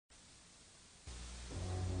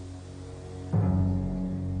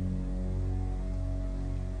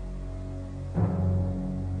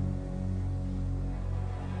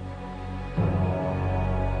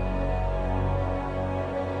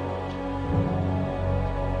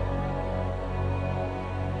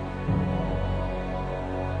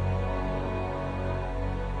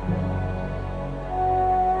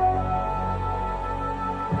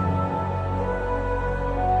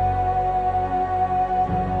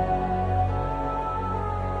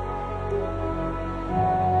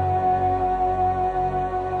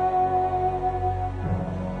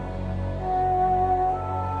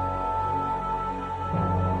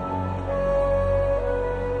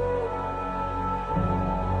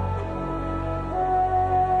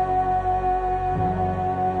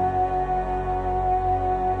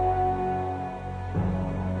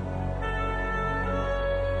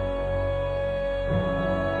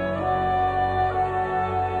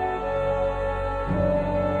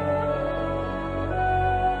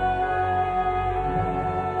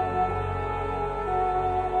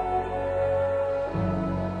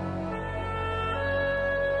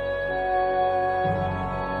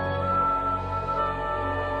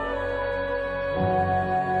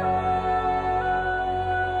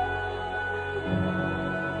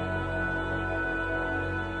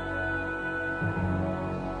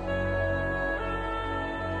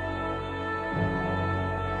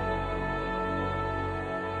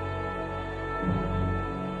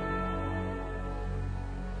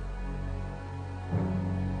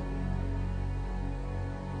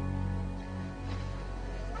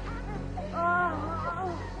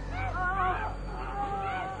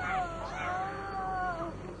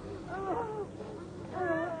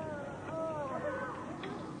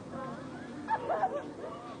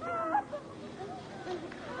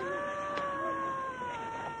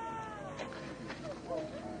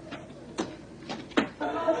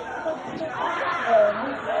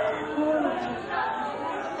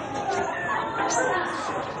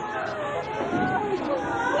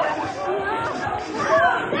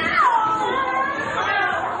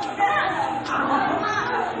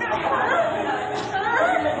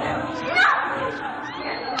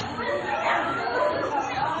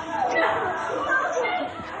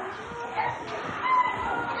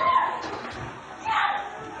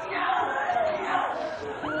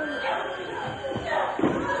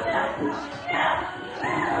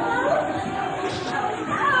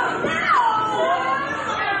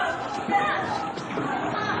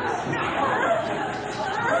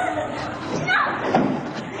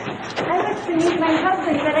to meet my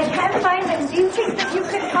husband, but I can't find him. Do you think that you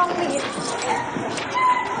could help me?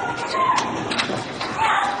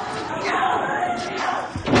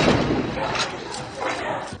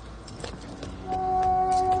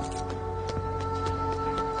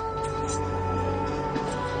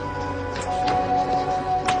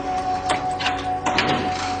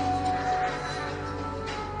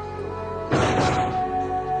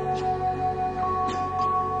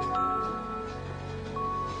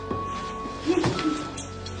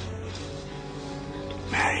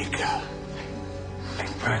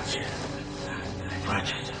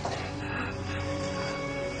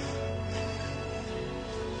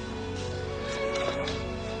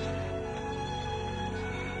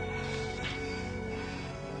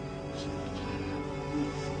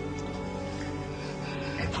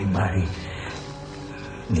 Everybody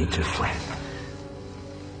needs a friend.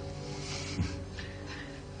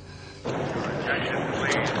 Attention,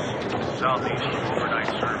 please. Southeast overnight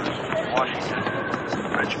service from Washington,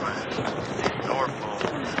 Richmond, Norfolk,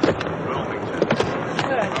 Wilmington,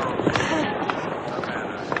 and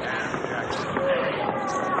Jackson.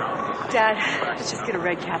 Dad, let's just get a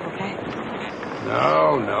red cap, okay? No.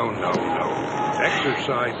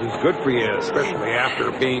 Exercise is good for you, especially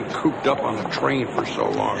after being cooped up on the train for so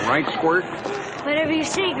long, right, Squirt? Whatever you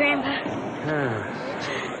say, Grandpa.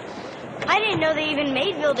 I didn't know they even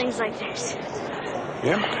made buildings like this.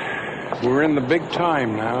 Yep. We're in the big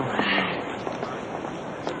time now.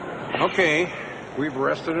 Okay, we've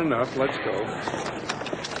rested enough. Let's go.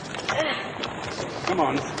 Come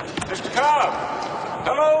on. Mr. Cobb!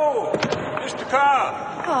 Hello! Mr.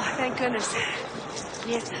 Cobb! Oh, thank goodness.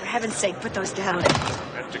 Yes, for heaven's sake, put those down.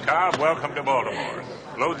 Mr. Cobb, welcome to Baltimore.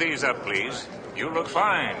 Load these up, please. You look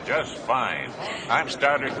fine, just fine. I'm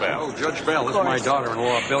Starter Bell. Oh, Judge Bell, this is my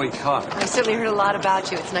daughter-in-law, Billy Cobb. I certainly heard a lot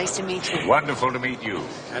about you. It's nice to meet you. Wonderful to meet you.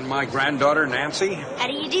 And my granddaughter, Nancy. How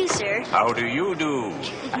do you do, sir? How do you do?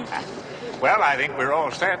 Well, I think we're all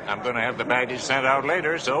set. I'm going to have the baggage sent out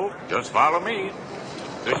later, so just follow me.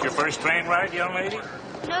 Is this your first train ride, young lady?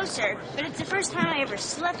 No, sir, but it's the first time I ever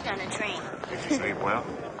slept on a train. Did you sleep well?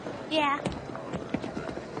 Yeah.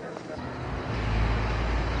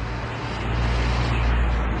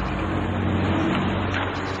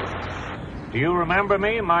 Do you remember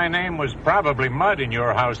me? My name was probably Mud in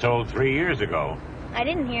your household 3 years ago. I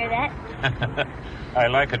didn't hear that. I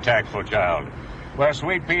like a tactful child. Well,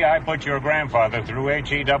 Sweet Pea, I put your grandfather through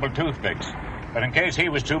H.E. double toothpicks. But in case he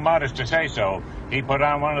was too modest to say so, he put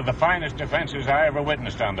on one of the finest defenses I ever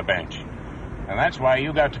witnessed on the bench. And that's why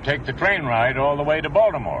you got to take the train ride all the way to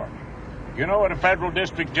Baltimore. You know what a federal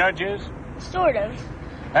district judge is? Sort of.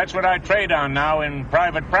 That's what I trade on now in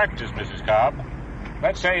private practice, Mrs. Cobb.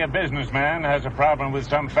 Let's say a businessman has a problem with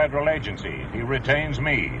some federal agency. He retains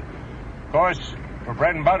me. Of course, for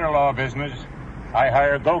bread and butter law business, I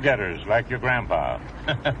hire go-getters like your grandpa.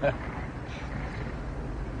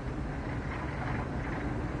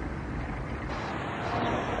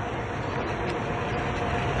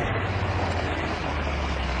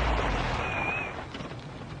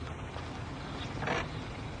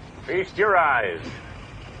 Feast your eyes.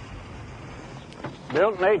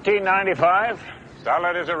 Built in 1895,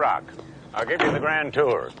 solid as a rock. I'll give you the grand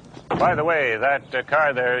tour. By the way, that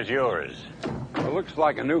car there is yours. It looks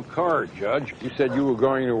like a new car, Judge. You said you were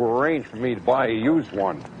going to arrange for me to buy a used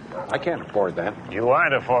one. I can't afford that. You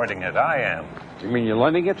aren't affording it, I am. You mean you're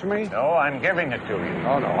lending it to me? No, I'm giving it to you.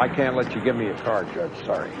 Oh, no, I can't let you give me a car, Judge.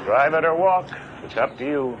 Sorry. Drive it or walk. It's up to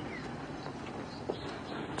you.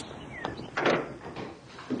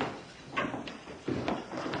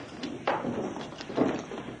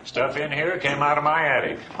 Stuff in here came out of my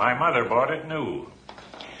attic. My mother bought it new.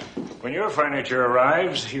 When your furniture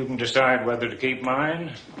arrives, you can decide whether to keep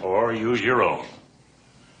mine or use your own.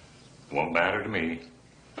 Won't matter to me.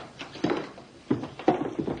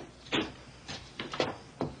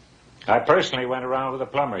 I personally went around with a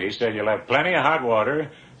plumber. He said you'll have plenty of hot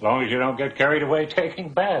water as long as you don't get carried away taking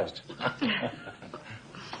baths.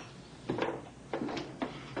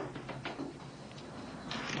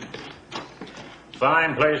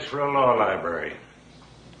 Fine place for a law library.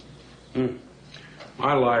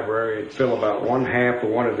 My library would fill about one half of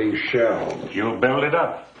one of these shelves. You'll build it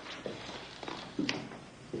up.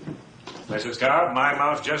 Mrs. Cobb, my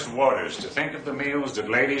mouth just waters to think of the meals that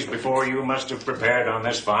ladies before you must have prepared on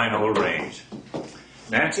this fine old range.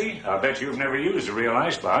 Nancy, I'll bet you've never used a real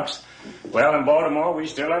icebox. Well, in Baltimore, we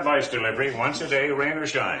still have ice delivery once a day, rain or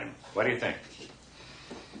shine. What do you think?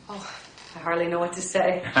 Oh, I hardly know what to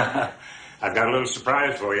say. I've got a little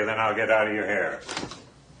surprise for you, then I'll get out of your hair.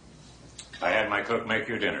 I had my cook make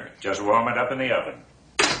your dinner. Just warm it up in the oven.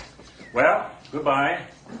 Well, goodbye.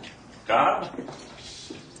 Cobb,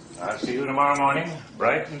 I'll see you tomorrow morning,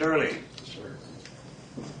 bright and early.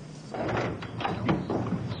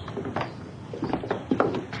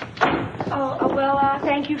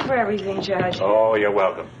 Thank you for everything, Judge. Oh, you're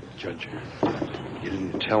welcome. Judge, you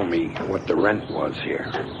didn't tell me what the rent was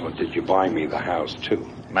here. Or did you buy me the house, too?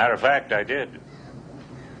 Matter of fact, I did.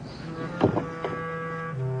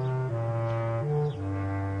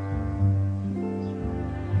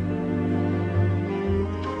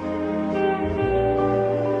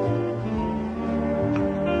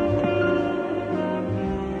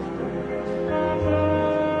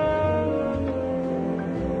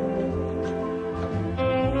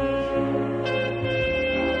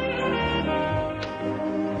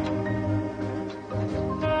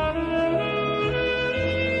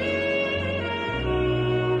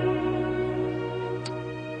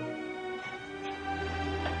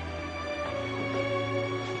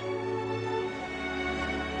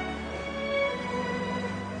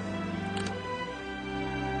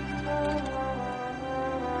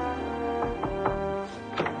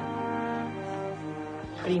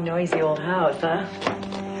 Pretty noisy old house, huh?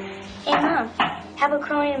 Hey, Mom, how about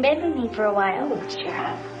crawling in bed with me for a while? Oh, sure.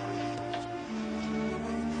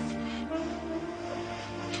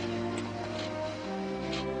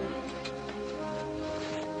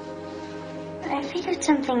 I figured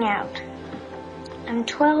something out. I'm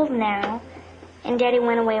 12 now, and Daddy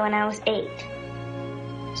went away when I was 8.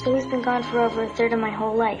 So he's been gone for over a third of my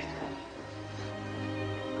whole life.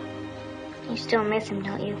 You still miss him,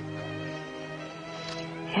 don't you?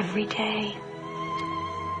 Every day.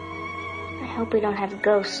 I hope we don't have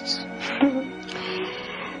ghosts.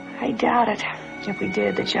 I doubt it. If we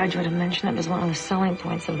did, the judge would have mentioned it as one of the selling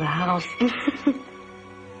points of the house.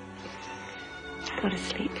 Go to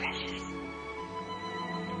sleep, precious.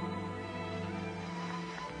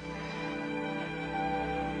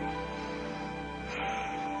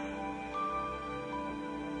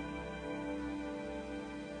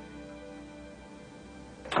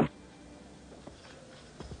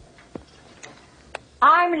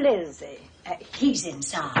 I'm Lizzie. He's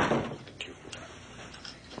inside.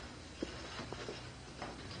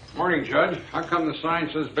 Morning, Judge. How come the sign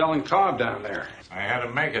says Bell and Cobb down there? I had to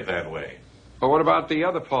make it that way. Well, what about the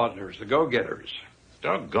other partners, the go-getters?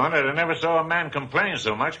 Doggone it, I never saw a man complain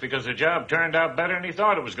so much because the job turned out better than he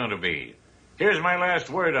thought it was going to be. Here's my last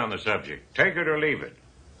word on the subject. Take it or leave it.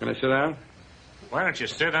 Can I sit down? Why don't you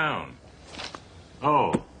sit down?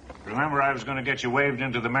 Oh, remember I was going to get you waved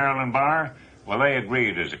into the Maryland bar? Well, they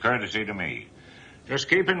agreed as a courtesy to me. Just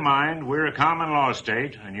keep in mind, we're a common law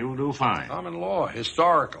state, and you'll do fine. Common law,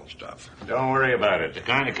 historical stuff. Don't worry about it. The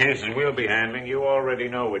kind of cases we'll be handling, you already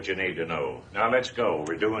know what you need to know. Now, let's go.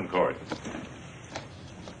 We're due in court.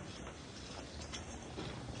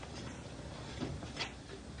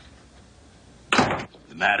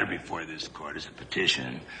 The matter before this court is a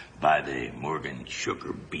petition by the Morgan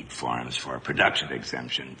Sugar Beet Farms for a production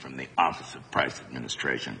exemption from the Office of Price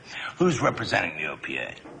Administration. Who's representing the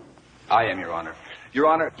OPA? I am, Your Honor. Your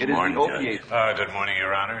Honor, it is the OPA. Good morning,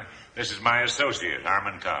 Your Honor. This is my associate,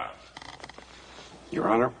 Harmon Cobb. Your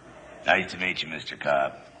Honor? Nice to meet you, Mr.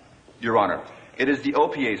 Cobb. Your Honor, it is the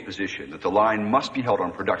OPA's position that the line must be held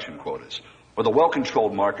on production quotas, or the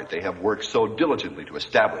well-controlled market they have worked so diligently to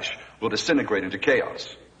establish will disintegrate into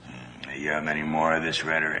chaos. You have any more of this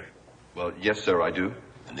rhetoric? Well, yes, sir, I do.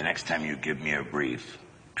 And the next time you give me a brief,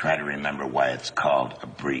 try to remember why it's called a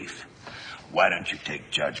brief. Why don't you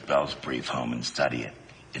take Judge Bell's brief home and study it?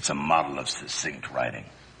 It's a model of succinct writing.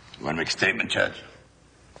 You want to make a statement, Judge?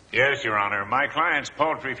 Yes, Your Honor. My client's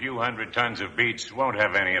paltry few hundred tons of beets won't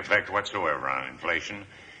have any effect whatsoever on inflation.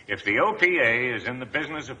 If the OPA is in the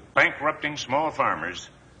business of bankrupting small farmers,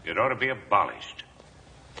 it ought to be abolished.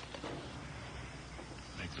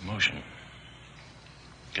 Make the motion.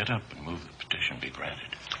 Get up and move the petition be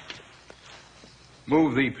granted.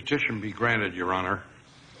 Move the petition be granted, Your Honor.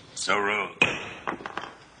 So ruled.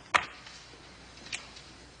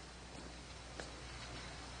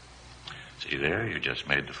 See there? You just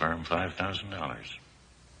made the firm $5,000.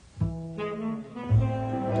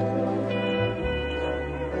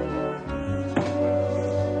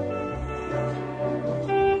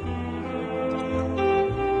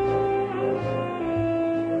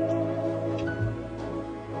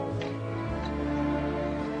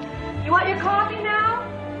 You want your coffee now?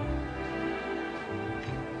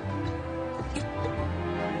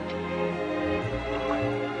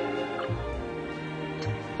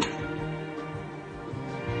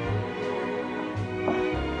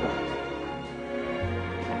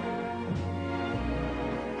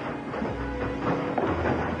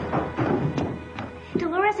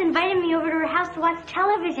 to watch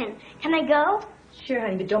television. Can I go? Sure,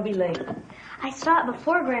 honey, but don't be late. I saw it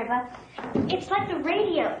before, Grandpa. It's like the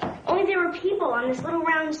radio, only there were people on this little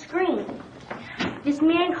round screen. This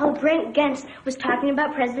man called Brent Gentz was talking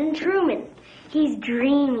about President Truman. He's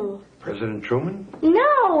dreamy. President Truman?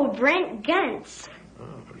 No, Brent Gentz. Oh,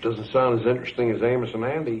 it doesn't sound as interesting as Amos and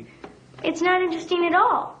Andy. It's not interesting at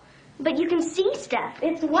all. But you can see stuff.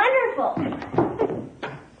 It's wonderful.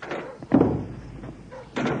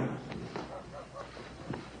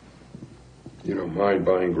 You don't mind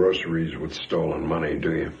buying groceries with stolen money,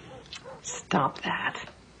 do you? Stop that.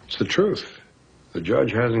 It's the truth. The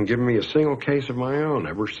judge hasn't given me a single case of my own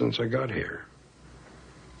ever since I got here.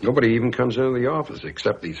 Nobody even comes into the office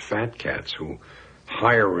except these fat cats who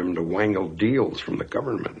hire him to wangle deals from the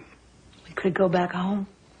government. We could go back home.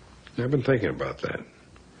 I've been thinking about that.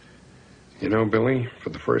 You know, Billy, for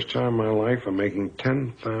the first time in my life, I'm making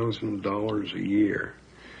 $10,000 a year.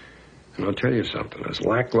 And I'll tell you something, as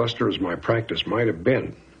lackluster as my practice might have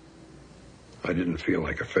been, I didn't feel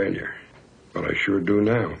like a failure. But I sure do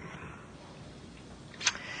now.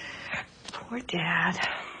 Poor Dad.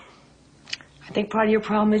 I think part of your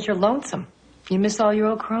problem is you're lonesome. You miss all your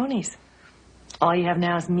old cronies. All you have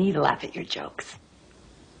now is me to laugh at your jokes.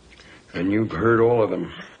 And you've heard all of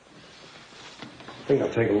them. I think I'll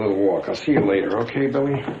take a little walk. I'll see you later, okay,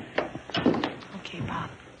 Billy? Okay, Pop.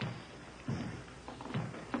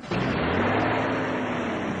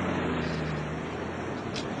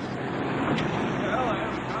 Well, I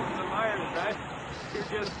haven't come to liars, right?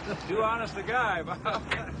 You're just too honest a guy, Bob.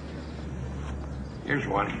 Here's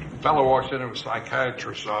one. Fellow walks into a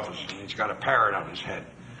psychiatrist's office and he's got a parrot on his head.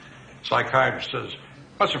 Psychiatrist says,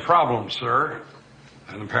 "What's the problem, sir?"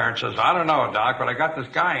 And the parrot says, "I don't know, Doc, but I got this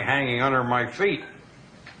guy hanging under my feet."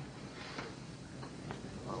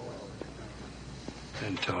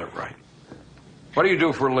 Didn't tell it right. What do you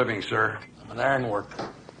do for a living, sir? I'm an iron worker.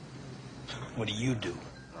 What do you do?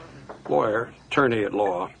 Lawyer, attorney at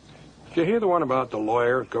law. Did you hear the one about the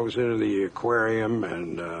lawyer goes into the aquarium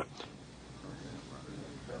and,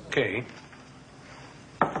 Okay.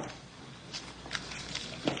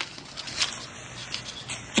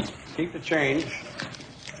 Keep the change.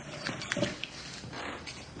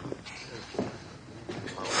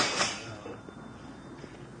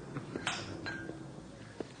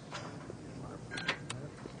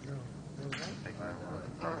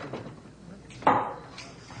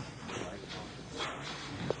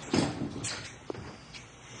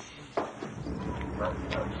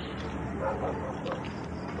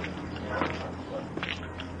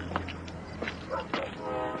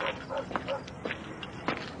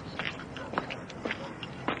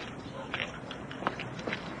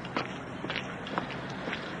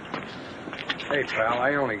 Hey, pal,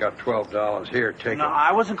 I only got $12. Here, take No, it.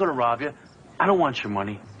 I wasn't going to rob you. I don't want your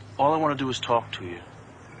money. All I want to do is talk to you.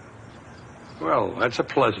 Well, that's a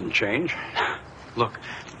pleasant change. Look,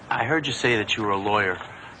 I heard you say that you were a lawyer.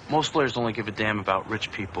 Most lawyers only give a damn about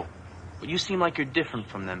rich people. But you seem like you're different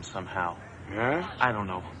from them somehow. Yeah? I don't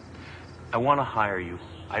know. I want to hire you.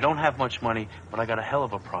 I don't have much money, but I got a hell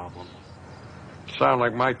of a problem. Sound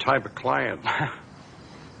like my type of client.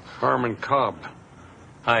 Harmon Cobb.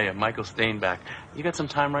 Hi, Michael Stainback. You got some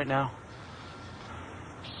time right now?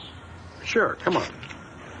 Sure, come on.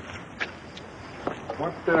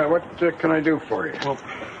 What can I do for you? Well,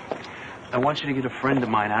 I want you to get a friend of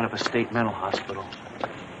mine out of a state mental hospital.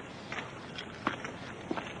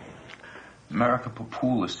 America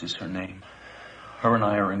Popoulis is her name. Her and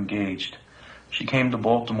I are engaged. She came to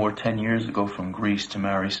Baltimore 10 years ago from Greece to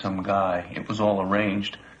marry some guy. It was all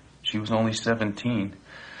arranged. She was only 17.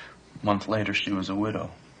 A month later, she was a widow.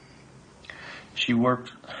 She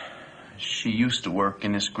used to work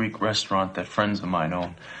in this Greek restaurant that friends of mine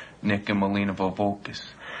own, Nick and Melina Vovokis.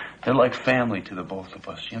 They're like family to the both of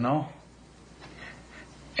us, you know?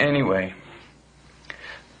 Anyway,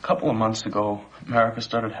 a couple of months ago, America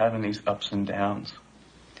started having these ups and downs.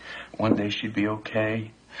 One day she'd be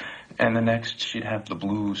okay, and the next she'd have the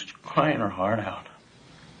blues, crying her heart out.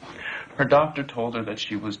 Her doctor told her that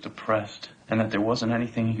she was depressed and that there wasn't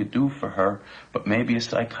anything he could do for her, but maybe a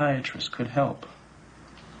psychiatrist could help.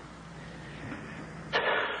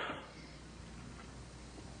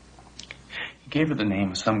 He gave her the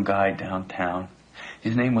name of some guy downtown.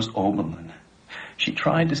 His name was Oberlin. She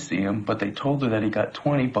tried to see him, but they told her that he got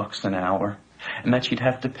 $20 an hour and that she'd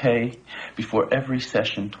have to pay before every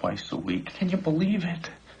session twice a week. Can you believe it?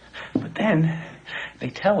 But then they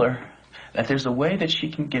tell her that there's a way that she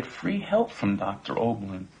can get free help from Dr.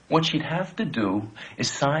 Oberlin. What she'd have to do is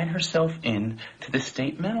sign herself in to the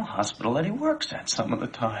state mental hospital that he works at some of the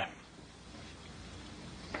time.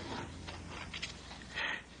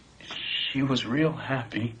 She was real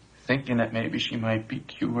happy, thinking that maybe she might be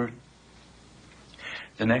cured.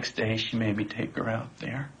 The next day, she made me take her out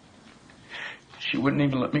there. She wouldn't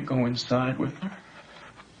even let me go inside with her.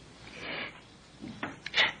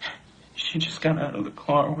 She just got out of the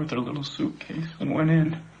car with her little suitcase and went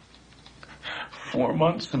in 4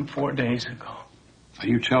 months and 4 days ago. Are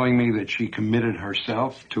you telling me that she committed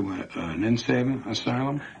herself to an insane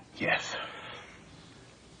asylum? Yes.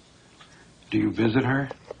 Do you visit her?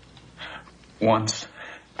 Once.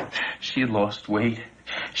 She had lost weight.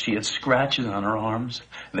 She had scratches on her arms.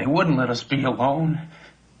 They wouldn't let us be alone.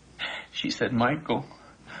 She said, Michael,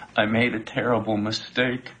 I made a terrible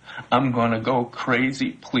mistake. I'm going to go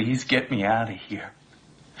crazy. Please get me out of here.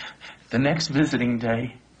 The next visiting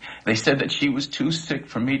day, they said that she was too sick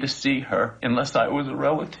for me to see her unless I was a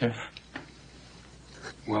relative.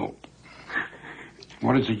 Well,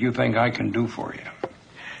 what is it you think I can do for you?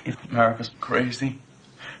 If America's crazy,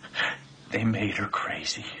 they made her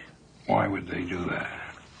crazy. Why would they do that?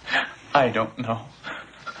 I don't know.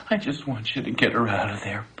 I just want you to get her out of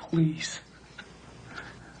there, please.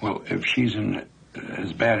 Well, if she's in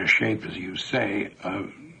as bad a shape as you say,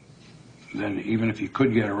 then even if you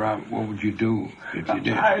could get her out, what would you do if you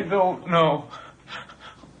did? I don't know.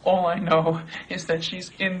 All I know is that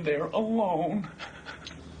she's in there alone.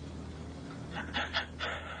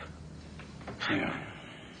 Yeah.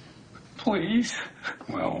 Please.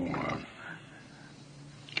 Well,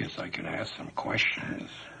 guess I can ask some questions.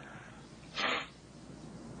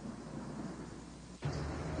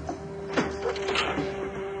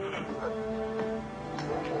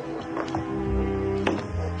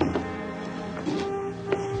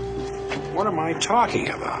 What am I talking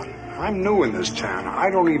about? I'm new in this town. I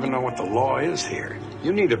don't even know what the law is here.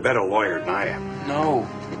 You need a better lawyer than I am. No,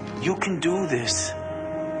 you can do this.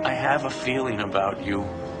 I have a feeling about you.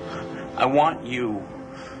 I want you.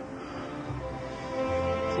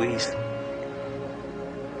 Please.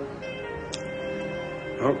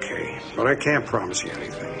 Okay, but I can't promise you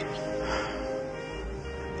anything.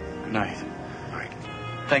 Good night. Right.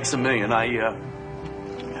 Thanks a million.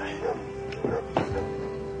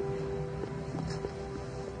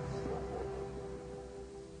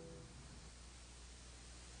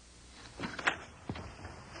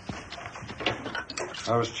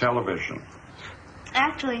 How's television?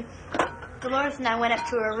 Actually, Dolores and I went up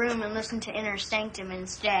to her room and listened to Inner Sanctum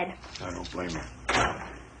instead. I don't blame her.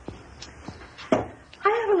 I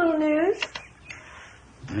have a little news.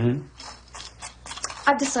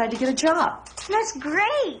 I've decided to get a job. That's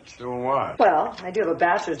great. Doing what? Well, I do have a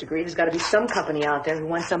bachelor's degree. There's got to be some company out there who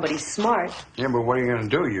wants somebody smart. Yeah, but what are you going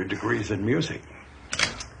to do? Your degree's in music.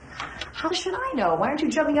 How should I know? Why aren't you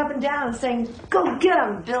jumping up and down and saying, go get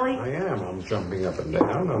him, Billy? I am. I'm jumping up and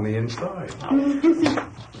down on the inside.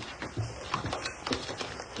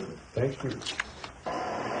 Thank you.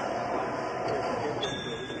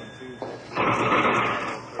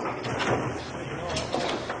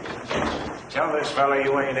 Tell this fella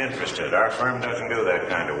you ain't interested. Our firm doesn't do that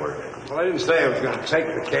kind of work. Well, I didn't say I was going to take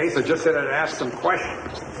the case. I just said I'd ask some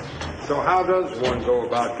questions. So how does one go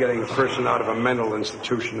about getting a person out of a mental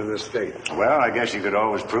institution in this state? Well, I guess you could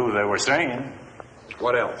always prove they were sane.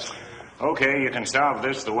 What else? Okay, you can solve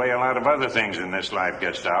this the way a lot of other things in this life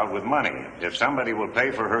get solved, with money. If somebody will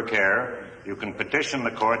pay for her care, you can petition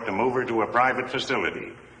the court to move her to a private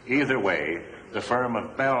facility. Either way, the firm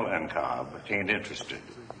of Bell and Cobb ain't interested.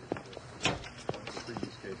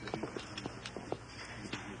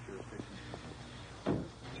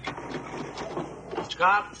 Mr.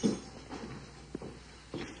 Cobb?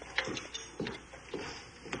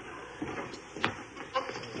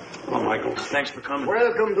 Oh, Michael. Thanks for coming.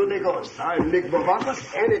 Welcome to Nicholas. I'm Nick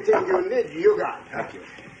Bobakis. Anything you need, you got. Thank you.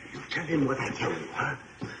 You tell him what I tell you, huh?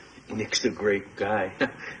 Nick's a great guy.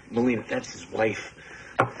 Melina, that's his wife.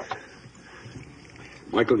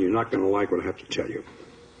 Michael, you're not going to like what I have to tell you.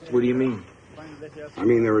 What do you mean? I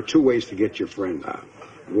mean, there are two ways to get your friend out.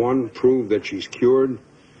 One, prove that she's cured.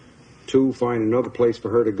 Two, find another place for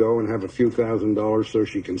her to go and have a few $1,000s so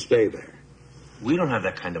she can stay there. We don't have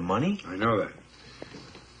that kind of money. I know that.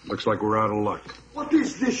 Looks like we're out of luck. What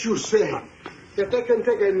is this you say? That they can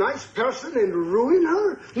take a nice person and ruin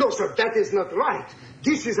her? No, sir, that is not right.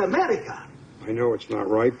 This is America. I know it's not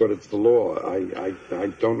right, but it's the law. I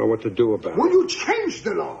don't know what to do about it. Will you change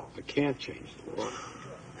the law? I can't change the law.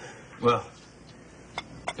 Well,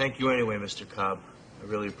 thank you anyway, Mr. Cobb. I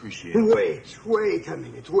really appreciate it. Wait a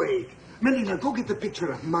minute, wait. Melina, go get the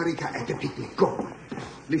picture of Marika at the picnic. Go.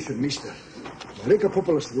 Listen, mister. Marika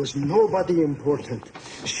Popoulos was nobody important.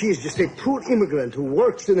 She is just a poor immigrant who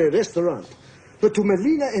works in a restaurant. But to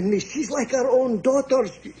Melina and me, she's like our own daughter.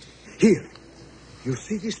 Here, you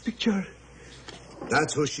see this picture?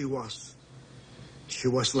 That's who she was. She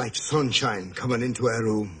was like sunshine coming into a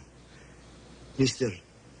room. Mister,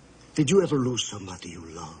 did you ever lose somebody you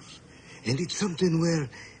love? And it's something where,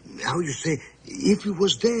 how you say, if he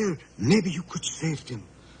was there, maybe you could save him.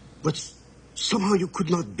 But somehow you could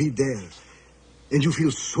not be there. And you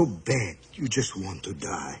feel so bad, you just want to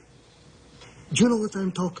die. Do you know what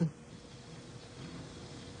I'm talking?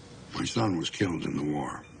 My son was killed in the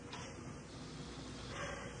war.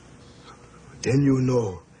 Then you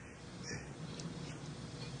know.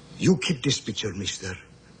 You keep this picture, mister.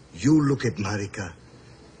 You look at Marika.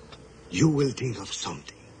 You will think of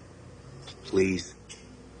something. Please.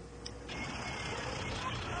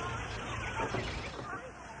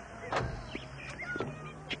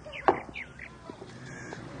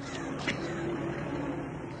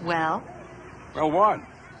 Well? Well, what?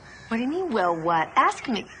 What do you mean, well, what? Ask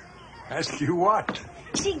me. Ask you what?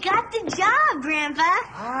 She got the job, Grandpa.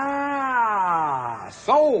 Ah,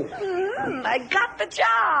 so. I got the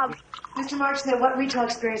job. Mr. March said, what retail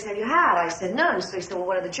experience have you had? I said, none. So he said, well,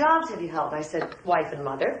 what other jobs have you held? I said, wife and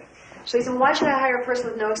mother. So he said, why should I hire a person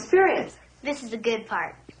with no experience? This is the good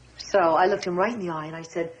part. So I looked him right in the eye and I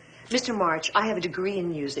said, Mr. March, I have a degree in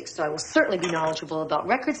music, so I will certainly be knowledgeable about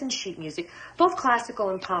records and sheet music, both classical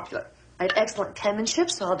and popular. I have excellent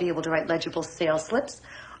penmanship, so I'll be able to write legible sales slips.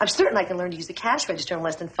 I'm certain I can learn to use a cash register in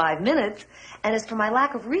less than 5 minutes. And as for my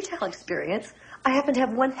lack of retail experience, I happen to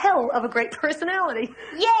have one hell of a great personality.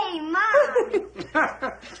 Yay,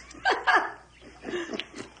 Mom!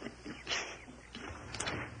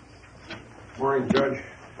 Morning, Judge.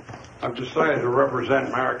 I've decided to represent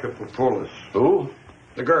Marika Popoulis. Who?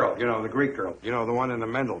 The girl, the Greek girl. The one in the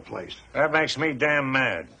Mendel place. That makes me damn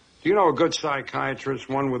mad. Do you know a good psychiatrist,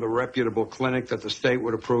 one with a reputable clinic that the state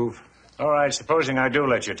would approve? All right, supposing I do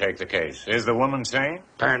let you take the case. Is the woman sane?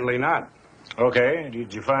 Apparently not. Okay,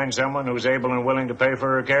 did you find someone who's able and willing to pay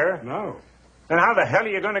for her care? No. Then how the hell are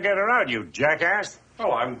you going to get her out, you jackass?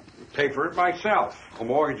 Well, I'll pay for it myself. I'll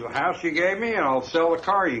mortgage the house you gave me, and I'll sell the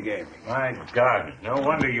car you gave me. My God, no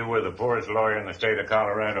wonder you were the poorest lawyer in the state of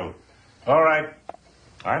Colorado. All right,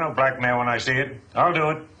 I know blackmail when I see it. I'll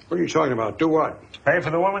do it. What are you talking about? Do what? Pay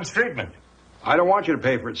for the woman's treatment. I don't want you to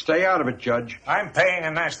pay for it. Stay out of it, Judge. I'm paying,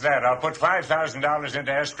 and that's that. I'll put $5,000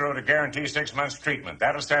 into escrow to guarantee 6 months' treatment.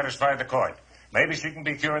 That'll satisfy the court. Maybe she can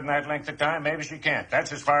be cured in that length of time. Maybe she can't.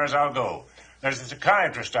 That's as far as I'll go. There's a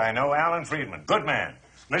psychiatrist I know, Alan Friedman. Good man.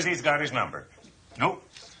 Lizzie's got his number. Nope.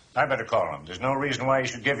 I better call him. There's no reason why he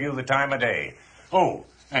should give you the time of day. Oh,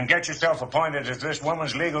 and get yourself appointed as this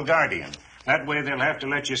woman's legal guardian. That way they'll have to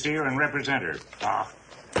let you see her and represent her. Ah,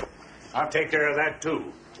 I'll take care of that,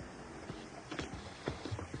 too.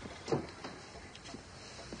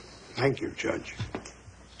 Thank you, Judge.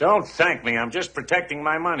 Don't thank me. I'm just protecting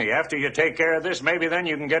my money. After you take care of this, maybe then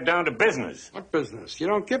you can get down to business. What business? You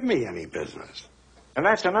don't give me any business. And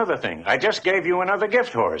that's another thing. I just gave you another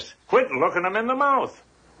gift horse. Quit looking them in the mouth.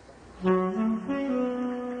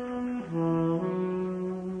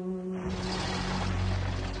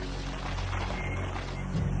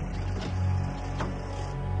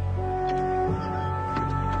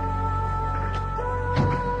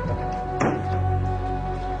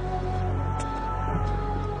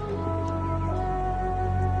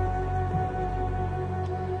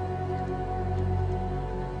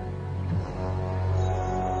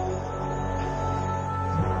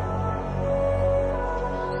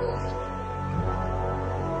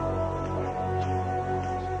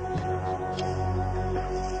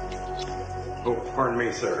 Oh, pardon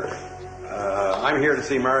me, sir. I'm here to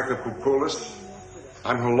see Marika Popoulis.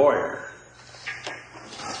 I'm her lawyer.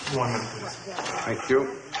 Wonderful. Thank you.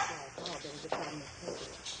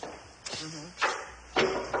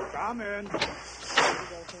 Come in.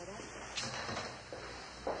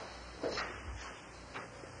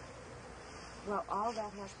 Well, all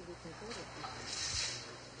that has to be concluded.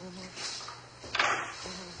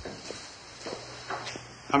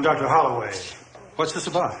 I'm Dr. Holloway. What's this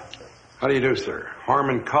about? How do you do, sir?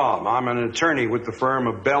 Harmon Cobb. I'm an attorney with the firm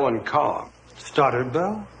of Bell and Cobb. Stoddard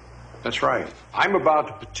Bell? That's right. I'm about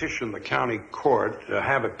to petition the county court to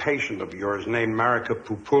have a patient of yours named Marika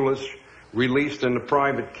Popoulis released into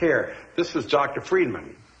private care. This is Dr.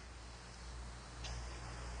 Friedman.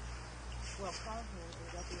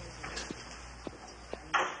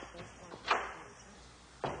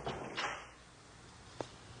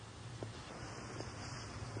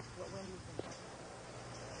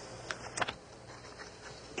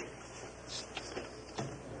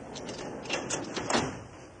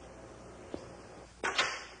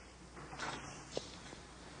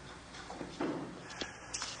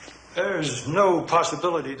 There's no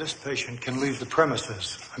possibility this patient can leave the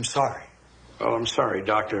premises. I'm sorry. Well, I'm sorry,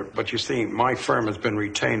 Doctor, but you see, my firm has been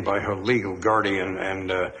retained by her legal guardian,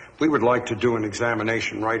 and we would like to do an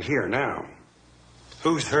examination right here now.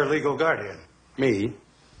 Who's her legal guardian? Me.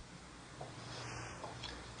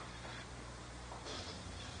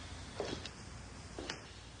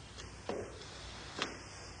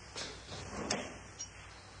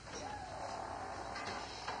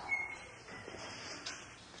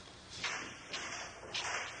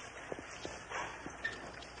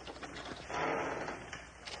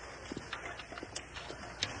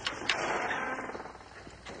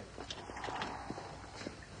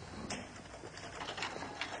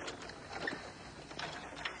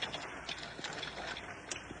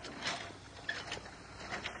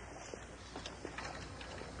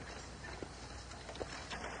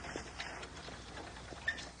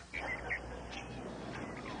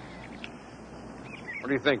 What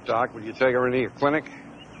do you think, Doc? Would you take her into your clinic?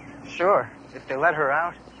 Sure, if they let her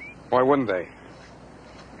out. Why wouldn't they?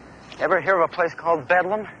 Ever hear of a place called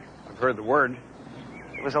Bedlam? I've heard the word.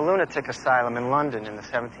 It was a lunatic asylum in London in the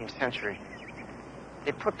 17th century.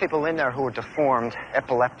 They put people in there who were deformed,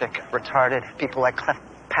 epileptic, retarded, people like cleft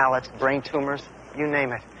palates, brain tumors, you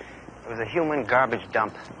name it. It was a human garbage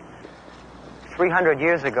dump. 300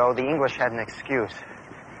 years ago, the English had an excuse.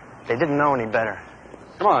 They didn't know any better.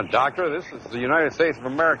 Come on, Doctor. This is the United States of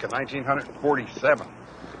America, 1947.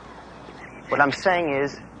 What I'm saying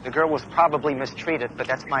is, the girl was probably mistreated, but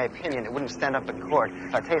that's my opinion. It wouldn't stand up in court.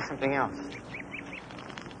 I'll tell you something else.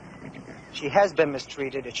 She has been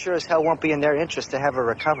mistreated. It sure as hell won't be in their interest to have her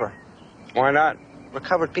recover. Why not?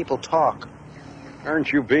 Recovered people talk.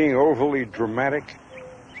 Aren't you being overly dramatic?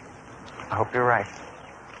 I hope you're right.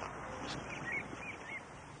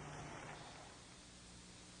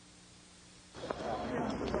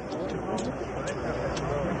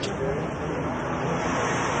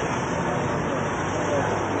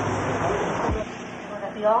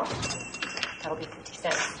 All? That'll be 50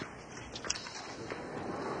 cents.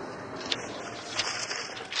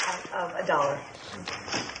 $1.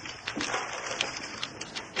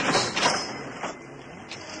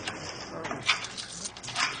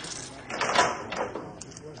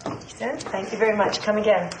 Thank you very much. Come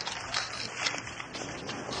again.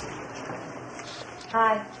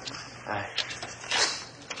 Hi. Hi.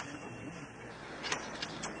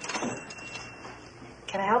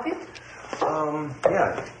 Can I help you?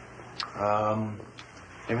 Yeah.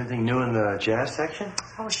 Anything new in the jazz section?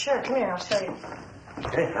 Oh, sure. Come here. I'll show you.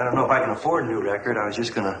 Hey, I don't know if I can afford a new record. I was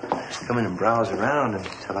just gonna come in and browse around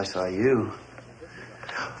until I saw you.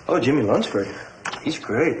 Oh, Jimmy Lunsford. He's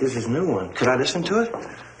great. This is a new one. Could I listen to it?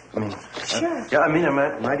 I mean... Sure. Yeah, I mean,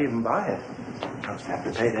 I might even buy it.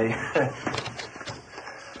 After payday.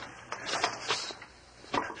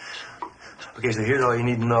 Okay, so here's all you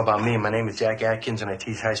need to know about me. My name is Jack Atkins, and I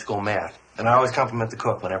teach high school math. And I always compliment the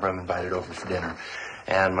cook whenever I'm invited over for dinner.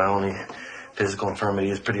 And my only physical infirmity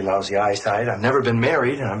is pretty lousy eyesight. I've never been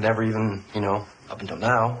married, and I've never even, up until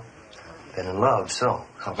now, been in love. So,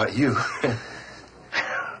 how about you?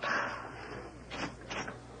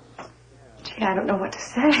 Gee, I don't know what to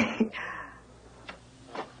say.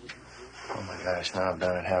 Oh, my gosh, now I've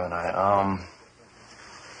done it, haven't I?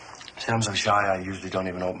 See, I'm so shy, I usually don't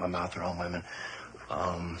even open my mouth around women.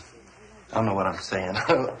 I don't know what I'm saying.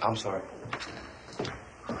 I'm sorry.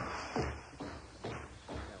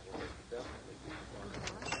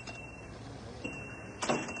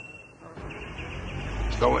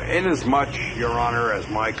 So, inasmuch, Your Honor, as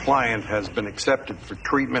my client has been accepted for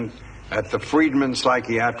treatment at the Friedman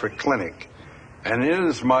Psychiatric Clinic, and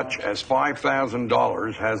inasmuch as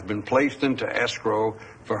 $5,000 has been placed into escrow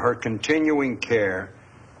for her continuing care,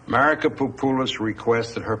 Marika Popoulis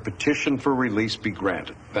requests that her petition for release be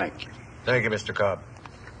granted. Thank you. Thank you, Mr. Cobb.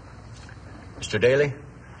 Mr. Daly?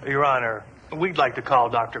 Your Honor, we'd like to call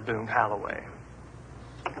Dr. Boone Holloway.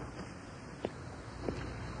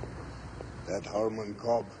 That Harmon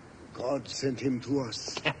Cobb, God sent him to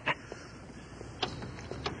us.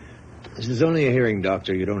 This is only a hearing,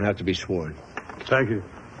 Doctor. You don't have to be sworn. Thank you.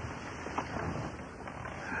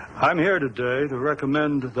 I'm here today to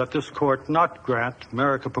recommend that this court not grant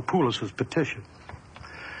Marika Popoulis' petition.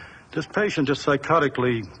 This patient is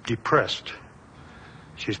psychotically depressed.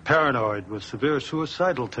 She's paranoid with severe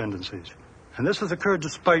suicidal tendencies. And this has occurred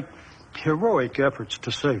despite heroic efforts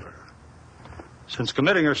to save her. Since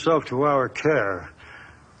committing herself to our care,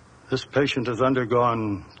 this patient has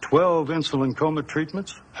undergone 12 insulin coma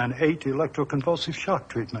treatments and 8 electroconvulsive shock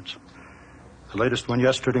treatments. The latest one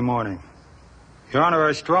yesterday morning. Your Honor,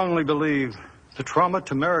 I strongly believe the trauma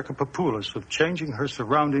to Marika Popoulis of changing her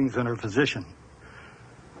surroundings and her physician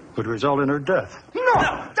would result in her death. No!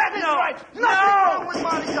 That is right! Nothing wrong with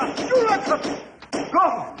Monica. You let them.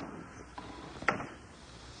 Go.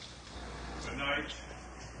 Good night.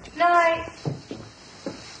 Night.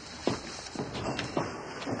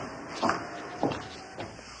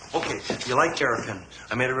 Okay, you like terrapin.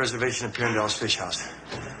 I made a reservation at Pirndell's Fish House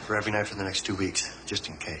for every night for the next 2 weeks, just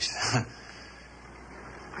in case.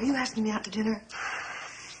 Are you asking me out to dinner?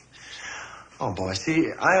 Oh, boy,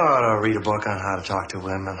 see, I ought to read a book on how to talk to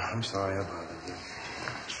women. I'm sorry I bothered you.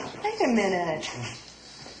 Wait a minute.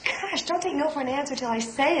 Gosh, don't take no for an answer till I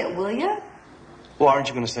say it, will you? Well, aren't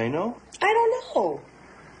you going to say no? I don't know.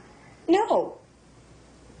 No.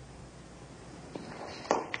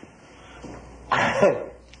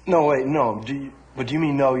 No, wait, no. But do you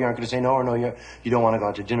mean no, you aren't going to say no, or no, you don't want to go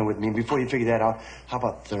out to dinner with me? Before you figure that out, how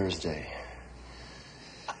about Thursday?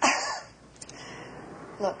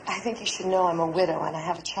 Look, I think you should know I'm a widow and I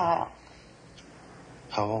have a child.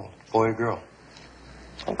 How old? Boy or girl?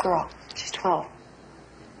 A girl. She's 12.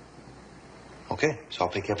 Okay, so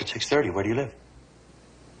I'll pick you up at 6:30. Where do you live?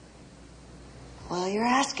 Well, you're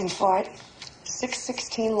asking for it.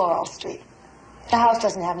 616 Laurel Street. The house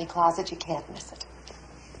doesn't have any closets. You can't miss it.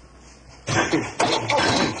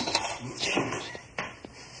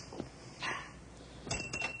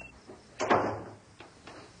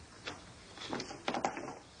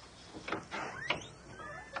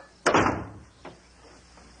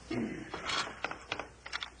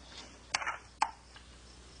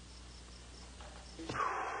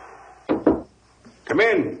 Come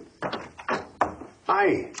in.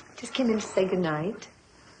 Hi. Just came in to say goodnight.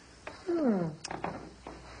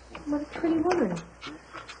 What a pretty woman.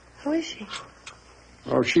 Who is she?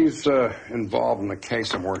 Oh, she's involved in the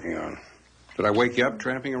case I'm working on. Did I wake you up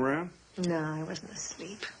tramping around? No, I wasn't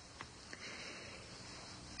asleep.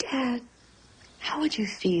 Dad, how would you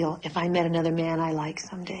feel if I met another man I like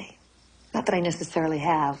someday? Not that I necessarily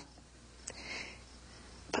have.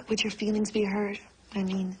 But would your feelings be hurt? I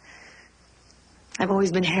mean, I've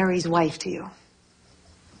always been Harry's wife to you.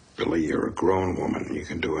 Billy, you're a grown woman. You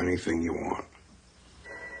can do anything you want.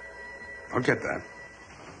 I'll get that.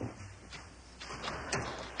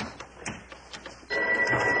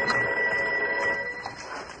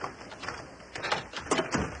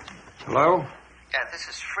 Hello? Yeah, this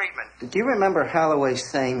is Friedman. Do you remember Holloway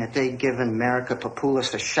saying that they'd given Marika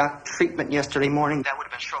Papoulis a shock treatment yesterday morning? That would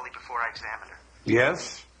have been shortly before I examined her.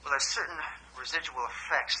 Yes? Well, there's certain residual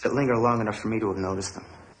effects That linger long enough for me to have noticed them.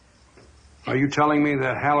 Are you telling me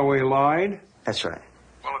that Holloway lied? That's right.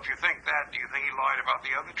 Well, if you think that, do you think he lied about the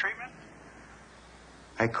other treatment?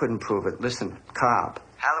 I couldn't prove it. Listen, Cobb.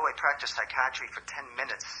 Holloway practiced psychiatry for 10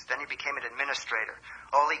 minutes. Then he became an administrator.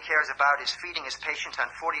 All he cares about is feeding his patients on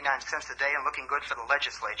 49 cents a day and looking good for the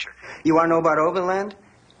legislature. You want to know about Oberland?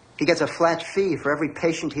 He gets a flat fee for every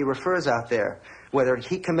patient he refers out there, whether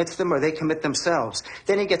he commits them or they commit themselves.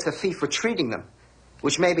 Then he gets a fee for treating them,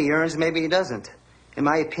 which maybe he earns, maybe he doesn't. In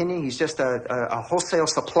my opinion, he's just a wholesale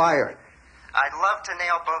supplier. I'd love to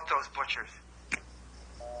nail both those butchers.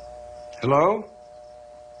 Hello?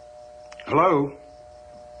 Hello?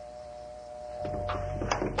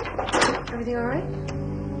 Everything all right?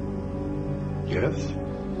 Yes?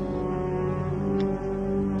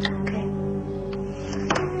 Okay.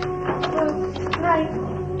 Well, good night.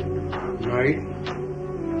 Night.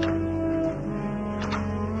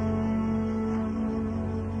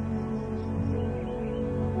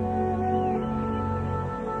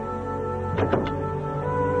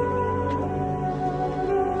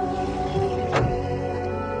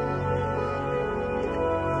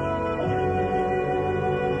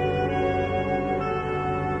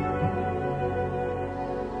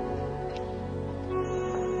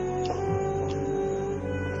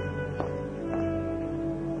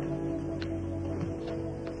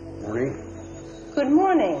 Good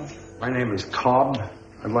morning. My name is Cobb.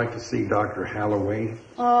 I'd like to see Dr. Holloway.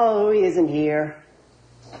 Oh, he isn't here.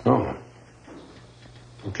 Oh.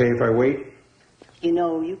 Okay if I wait? You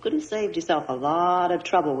know, you could have saved yourself a lot of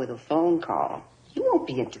trouble with a phone call. You won't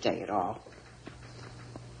be in today at all.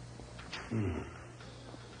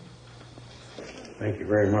 Thank you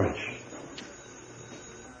very much.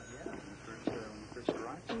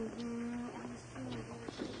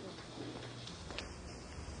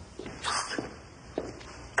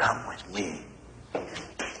 Come with me.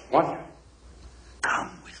 What? Come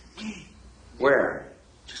with me. Where?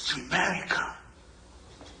 To see Marika.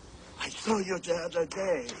 I saw you the other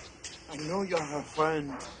day. I know you're her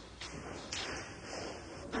friend.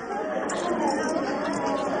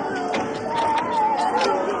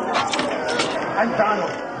 I'm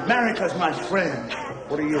Donald. Marika's my friend.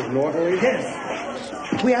 What are you, an orderly?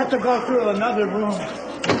 Yes. We have to go through another room.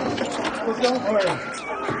 But don't worry.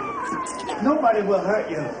 Nobody will hurt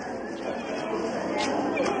you.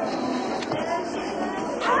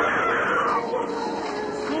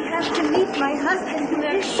 I have to meet my husband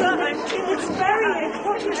next time. It's very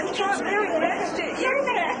important. It's very important. You're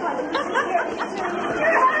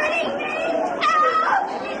hurting me! Help!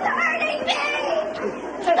 He's hurting me!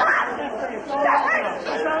 Stop! Stop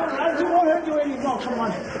hurting me! He won't hurt you anymore. Come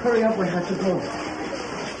on. Hurry up. We have to go.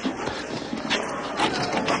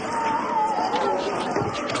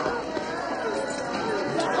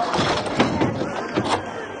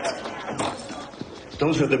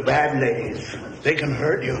 Those are the bad ladies. They can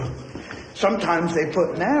hurt you. Sometimes they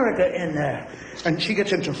put America in there, and she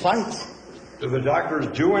gets into fights. Do the doctors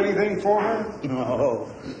do anything for her? No.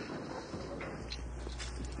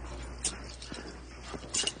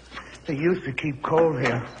 They used to keep coal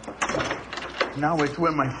here. Now it's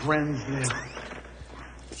where my friends live.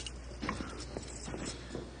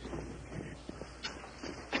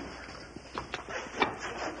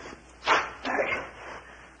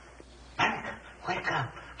 Wake up.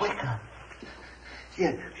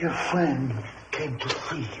 Your friend came to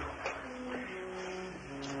see you.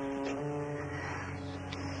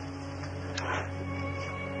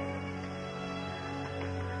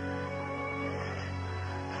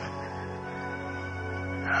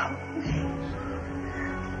 Help me.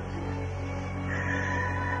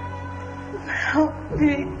 Help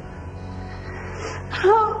me.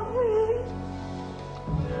 Help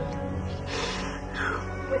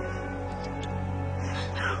me.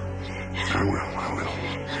 I will.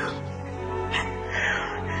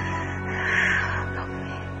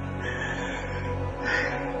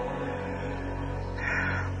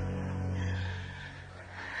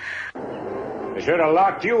 They should have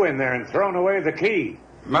locked you in there and thrown away the key.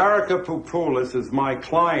 Marika Poupoulis is my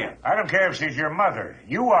client. I don't care if she's your mother.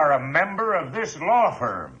 You are a member of this law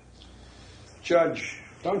firm. Judge,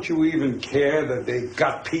 don't you even care that they've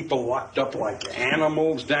got people locked up like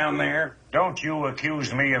animals down there? Don't you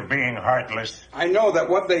accuse me of being heartless. I know that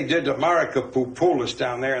what they did to Marika Poupoulis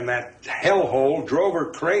down there in that hellhole drove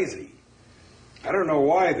her crazy. I don't know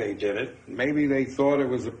why they did it. Maybe they thought it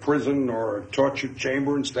was a prison or a torture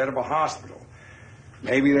chamber instead of a hospital.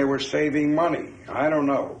 Maybe they were saving money. I don't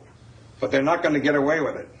know. But they're not going to get away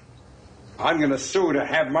with it. I'm going to sue to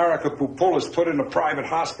have Marika Poupoulis put in a private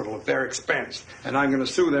hospital at their expense. And I'm going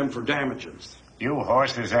to sue them for damages. You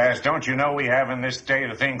horse's ass, don't you know we have in this state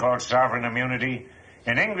a thing called sovereign immunity?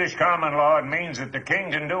 In English common law, it means that the king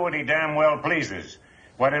can do what he damn well pleases.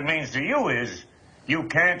 What it means to you is you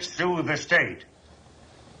can't sue the state.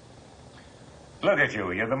 Look at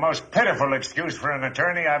you. You're the most pitiful excuse for an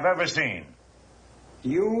attorney I've ever seen.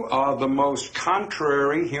 You are the most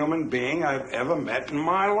contrary human being I've ever met in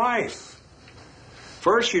my life.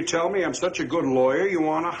 First, you tell me I'm such a good lawyer, you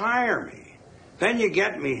want to hire me. Then you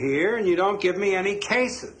get me here and you don't give me any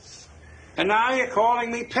cases. And now you're calling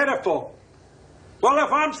me pitiful. Well,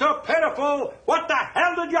 if I'm so pitiful, what the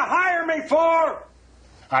hell did you hire me for?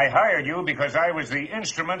 I hired you because I was the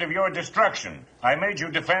instrument of your destruction. I made you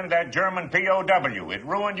defend that German POW. It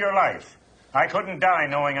ruined your life. I couldn't die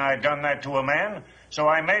knowing I had done that to a man, so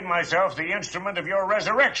I made myself the instrument of your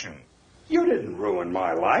resurrection. You didn't ruin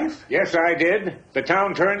my life. Yes, I did. The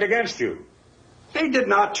town turned against you. They did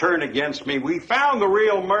not turn against me. We found the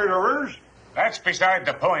real murderers. That's beside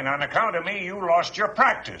the point. On account of me, you lost your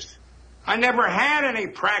practice. I never had any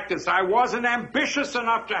practice. I wasn't ambitious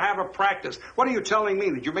enough to have a practice. What are you telling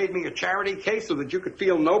me? That you made me a charity case so that you could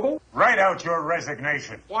feel noble? Write out your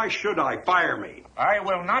resignation. Why should I? Fire me. I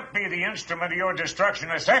will not be the instrument of your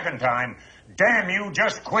destruction a second time. Damn you,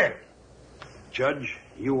 just quit. Judge,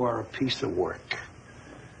 you are a piece of work.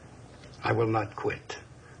 I will not quit.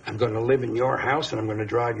 I'm going to live in your house and I'm going to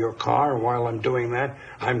drive your car. And while I'm doing that,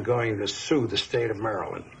 I'm going to sue the state of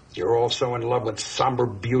Maryland. You're also in love with somber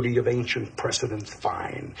beauty of ancient precedents,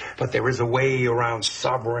 fine. But there is a way around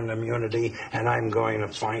sovereign immunity, and I'm going to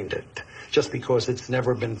find it. Just because it's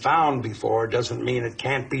never been found before doesn't mean it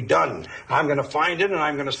can't be done. I'm going to find it, and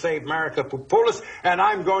I'm going to save Marika Poupoulis, and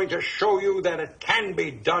I'm going to show you that it can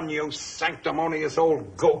be done, you sanctimonious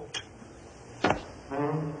old goat.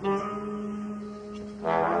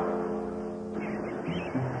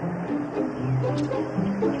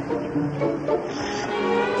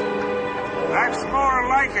 That's more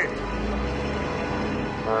like it.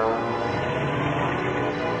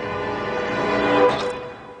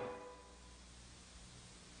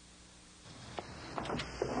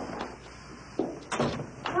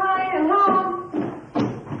 Hi, I'm home.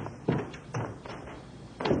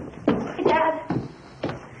 Hey, Dad.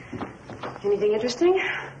 Anything interesting?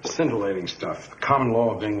 Scintillating stuff. The common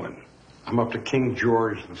law of England. I'm up to King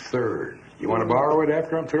George III. You want to borrow it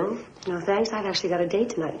after I'm through? No, thanks. I've actually got a date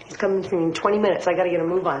tonight. He's coming to me in 20 minutes. I got to get a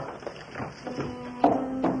move on.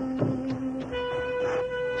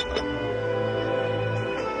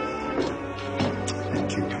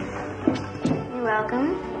 Thank you. You're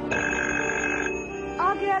welcome.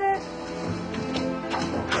 I'll get it.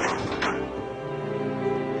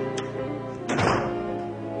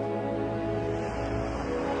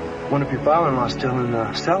 One of your father-in-law's still in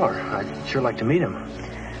the cellar. I'd sure like to meet him.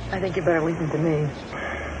 I think you better leave him to me.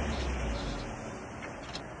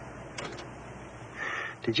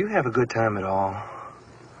 Did you have a good time at all?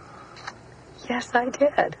 Yes, I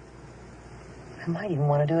did. I might even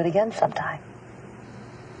want to do it again sometime.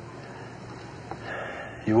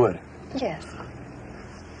 You would? Yes.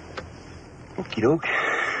 Okie doke.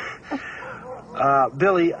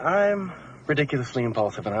 Billy, I'm ridiculously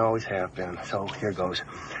impulsive, and I always have been, so here goes.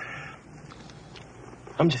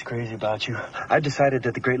 I'm just crazy about you. I decided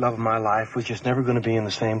that the great love of my life was just never going to be in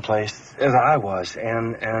the same place as I was,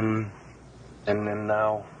 and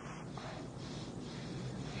now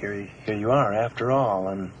here you are after all,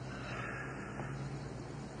 and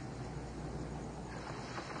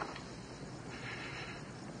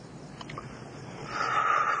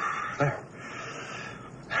there.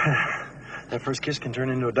 That first kiss can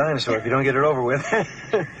turn into a dinosaur if you don't get it over with.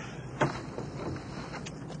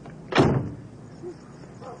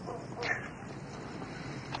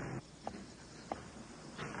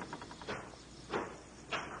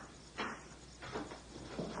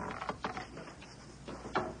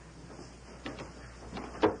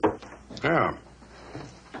 Yeah.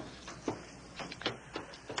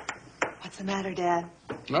 What's the matter, Dad?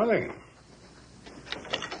 Nothing.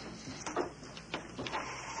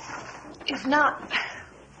 If not,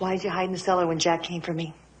 why did you hide in the cellar when Jack came for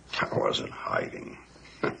me? I wasn't hiding.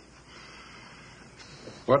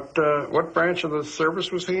 What branch of the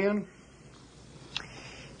service was he in?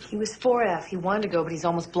 He was 4F. He wanted to go, but he's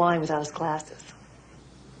almost blind without his glasses.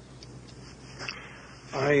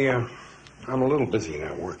 I'm a little busy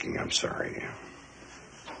now working. I'm sorry.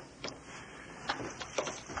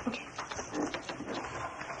 Okay.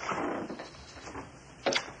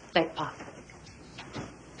 Night, Pop.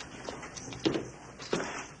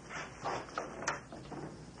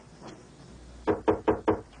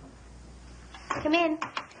 Come in.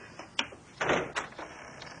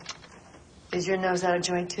 Is your nose out of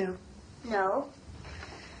joint, too? No.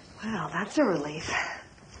 Well, that's a relief.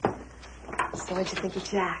 So what'd you think of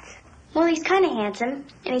Jack? Well, he's kind of handsome,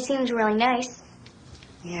 and he seems really nice.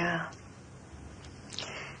 Yeah.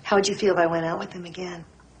 How would you feel if I went out with him again?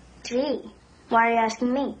 Gee, why are you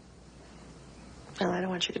asking me? Well, I don't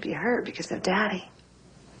want you to be hurt because of Daddy.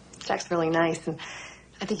 Jack's really nice, and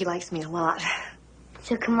I think he likes me a lot.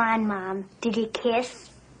 So come on, Mom. Did you kiss?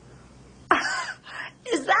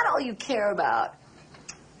 Is that all you care about?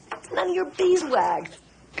 It's none of your beeswax.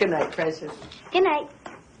 Good night, precious. Good night.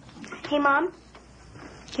 Hey, Mom.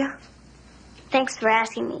 Yeah? Thanks for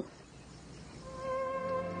asking me.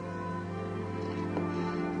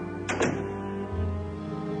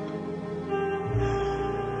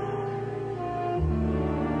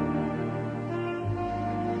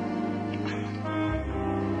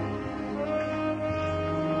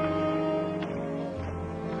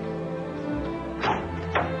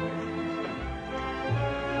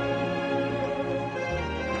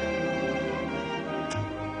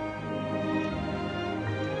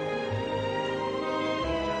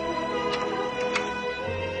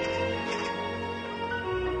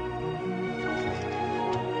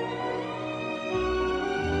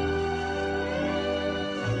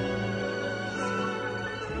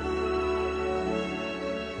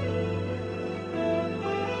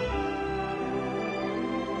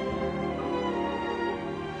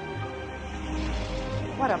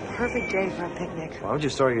 What a perfect day for a picnic. Well, I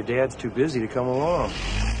just saw your dad's too busy to come along.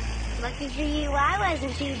 Lucky for you, I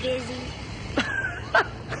wasn't too busy.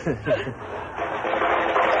 Can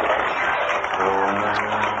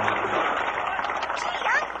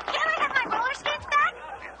I have my roller skates back?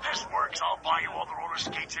 If this works, I'll buy you all the roller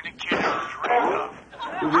skates in a kit you've dreamed of.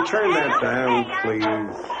 Would you turn that down, please?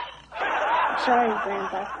 Sorry,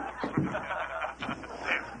 Grandpa.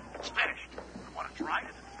 There, it's finished. You want to try it?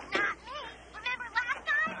 Not me. Remember last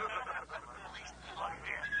time? Please, look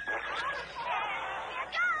here. Here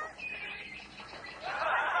goes.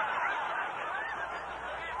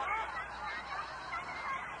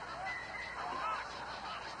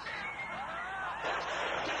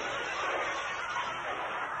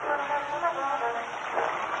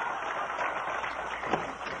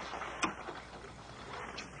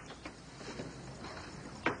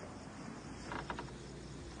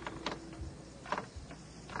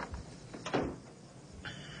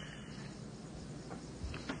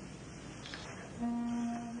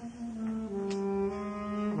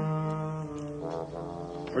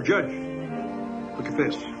 Or Judge, look at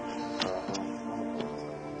this.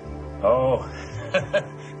 Oh,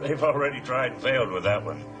 they've already tried and failed with that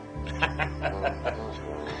one.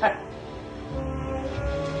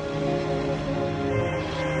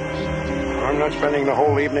 I'm not spending the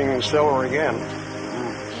whole evening in the cellar again.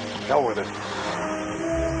 Hell with it.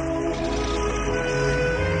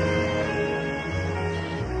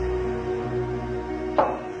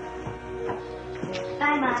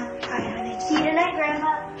 Bye, Mom. Bye. See you tonight,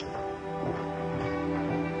 Grandpa.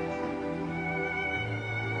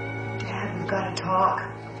 Dad, we've got to talk.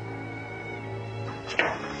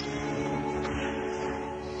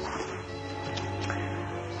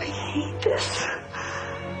 I hate this.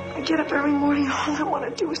 I get up every morning, all I want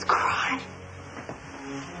to do is cry.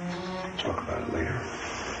 Talk about it later.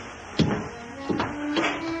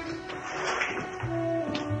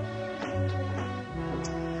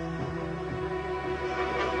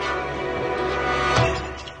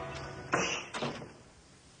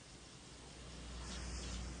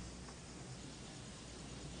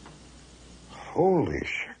 Holy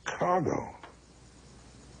Chicago.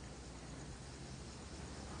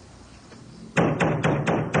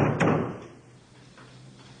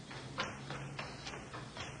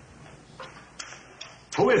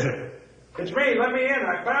 Who is it? It's me. Let me in.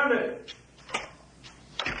 I found it.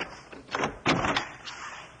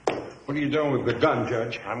 What are you doing with the gun,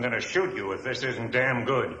 Judge? I'm going to shoot you if this isn't damn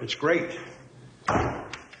good. It's great.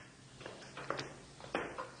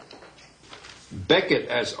 Becket,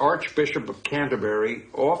 as Archbishop of Canterbury,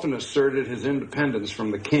 often asserted his independence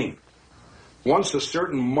from the king. Once a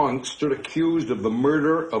certain monk stood accused of the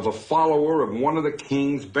murder of a follower of one of the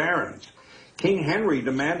king's barons. King Henry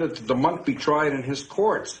demanded that the monk be tried in his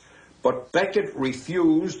courts, but Becket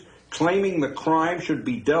refused, claiming the crime should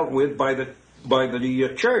be dealt with by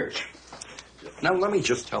the church. Now, let me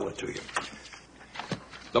just tell it to you.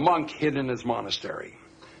 The monk hid in his monastery.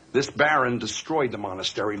 This baron destroyed the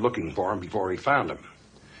monastery looking for him before he found him.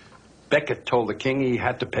 Becket told the king he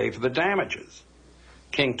had to pay for the damages.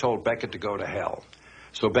 King told Becket to go to hell.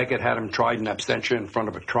 So Becket had him tried in absentia in front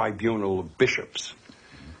of a tribunal of bishops.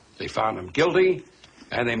 They found him guilty,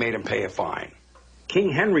 and they made him pay a fine.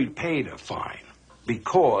 King Henry paid a fine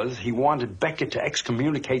because he wanted Becket to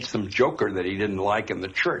excommunicate some joker that he didn't like in the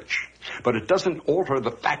church. But it doesn't alter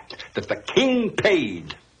the fact that the king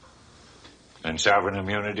paid. And sovereign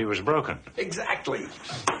immunity was broken. Exactly.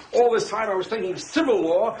 All this time I was thinking civil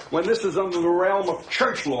law when this is under the realm of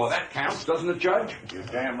church law. That counts, doesn't it, Judge? You're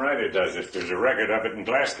damn right it does, if there's a record of it in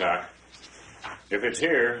Glasscock. If it's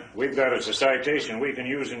here, we've got it as a citation we can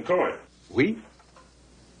use in court. We?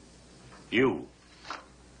 You.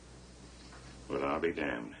 Well, I'll be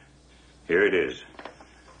damned. Here it is.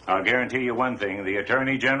 I'll guarantee you one thing. The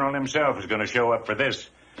Attorney General himself is going to show up for this.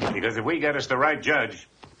 Because if we get us the right judge...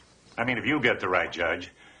 if you get the right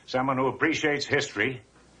judge, someone who appreciates history,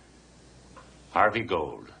 Harvey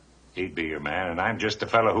Gold, he'd be your man, and I'm just the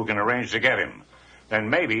fellow who can arrange to get him. Then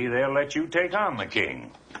maybe they'll let you take on the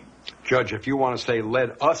king. Judge, if you want to say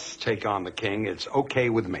let us take on the king, it's okay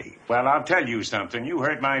with me. Well, I'll tell you something. You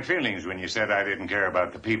hurt my feelings when you said I didn't care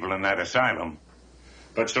about the people in that asylum.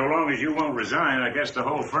 But so long as you won't resign, I guess the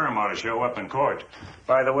whole firm ought to show up in court.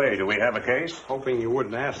 By the way, do we have a case? Hoping you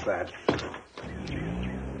wouldn't ask that.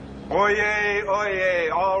 Oyez,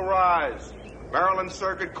 oyez, all rise. Maryland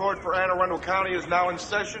Circuit Court for Anne Arundel County is now in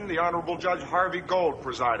session. The Honorable Judge Harvey Gold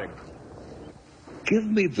presiding. Give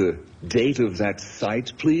me the date of that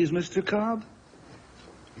cite, please, Mr. Cobb.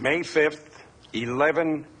 May 5th,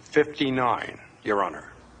 1159, Your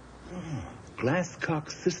Honor.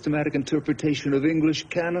 Glasscock's systematic interpretation of English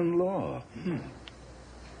canon law.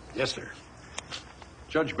 Yes, sir.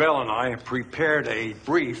 Judge Bell and I have prepared a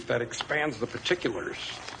brief that expands the particulars.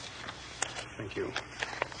 Thank you.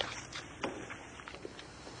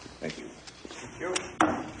 Thank you. Thank you.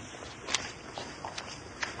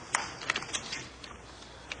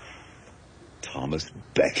 Thomas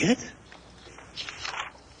Becket?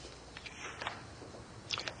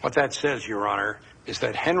 What that says, Your Honor, is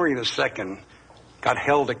that Henry II got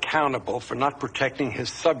held accountable for not protecting his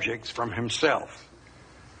subjects from himself.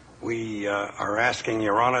 We are asking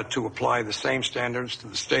Your Honor to apply the same standards to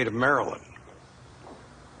the state of Maryland.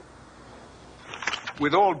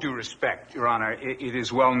 With all due respect, Your Honor, it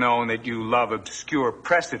is well known that you love obscure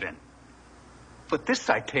precedent. But this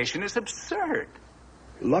citation is absurd.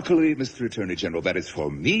 Luckily, Mr. Attorney General, that is for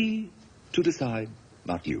me to decide,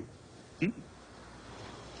 not you.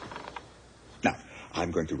 Now,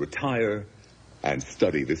 I'm going to retire and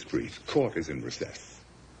study this brief. Court is in recess.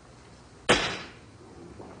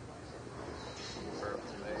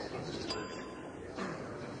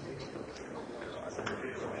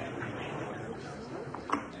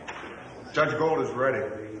 Judge Gold is ready.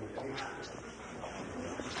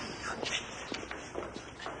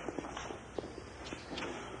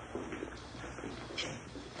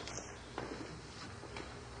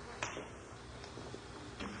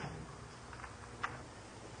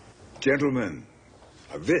 Gentlemen,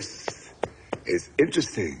 this is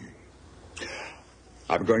interesting.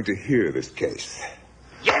 I'm going to hear this case.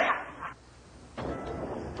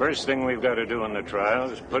 First thing we've got to do in the trial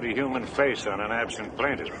is put a human face on an absent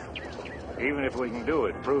plaintiff. Even if we can do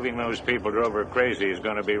it, proving those people drove her crazy is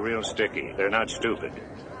going to be real sticky. They're not stupid.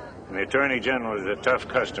 And the Attorney General is a tough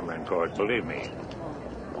customer in court, believe me.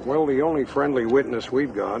 Well, the only friendly witness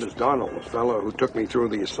we've got is Donald, the fellow who took me through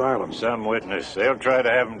the asylum. Some witness. They'll try to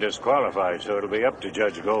have him disqualified, so it'll be up to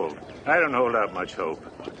Judge Gold. I don't hold out much hope.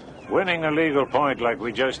 Winning a legal point like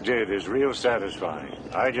we just did is real satisfying.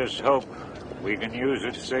 I just hope we can use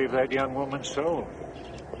it to save that young woman's soul.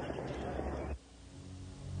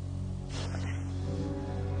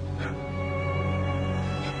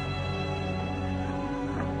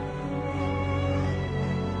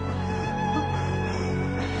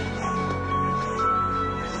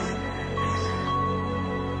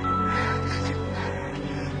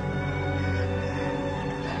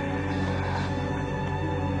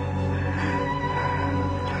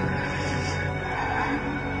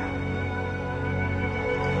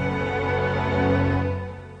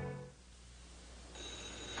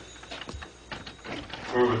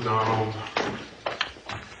 Move it, Donald.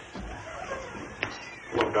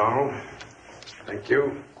 Hello, Donald. Thank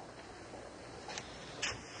you.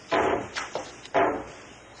 Donald,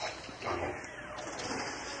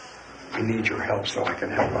 I need your help so I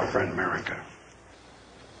can help our friend America.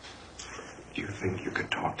 Do you think you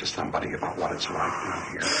could talk to somebody about what it's like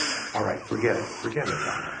down here? All right, forget it. Forget it,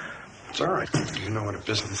 Donald. It's all right. Do you know what a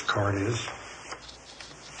business card is?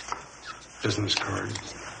 Business card.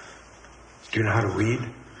 Do you know how to read?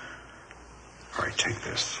 All right, take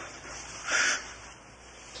this.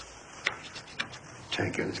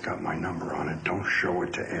 Take it. It's got my number on it. Don't show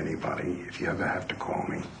it to anybody if you ever have to call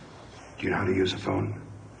me. Do you know how to use a phone?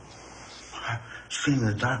 I've seen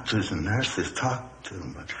the doctors and nurses talk to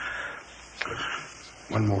them, but... Good.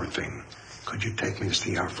 One more thing. Could you take me to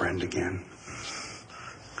see our friend again?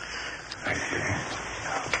 Thank you.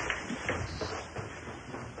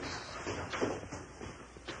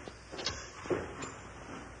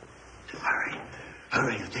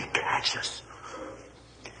 Hurry, if they catch us.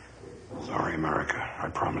 Sorry, America. I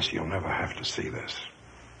promise you'll never have to see this.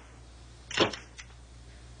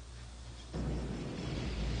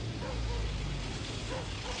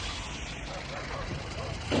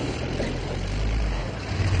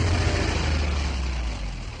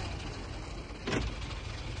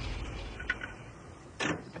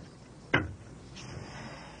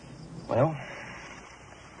 Well,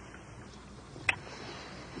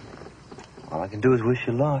 all I can do is wish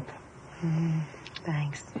you luck.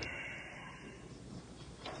 Thanks.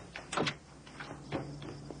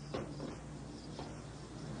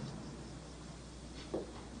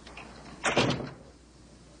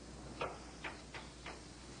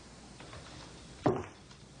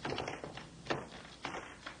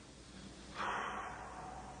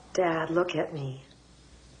 Dad, look at me.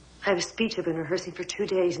 I have a speech I've been rehearsing for 2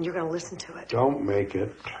 days, and you're going to listen to it. Don't make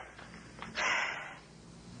it.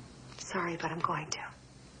 Sorry, but I'm going to.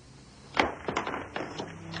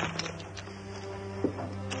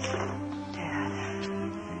 Dad,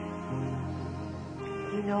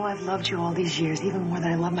 you know I've loved you all these years, even more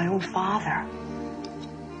than I love my own father.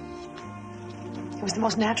 It was the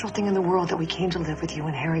most natural thing in the world that we came to live with you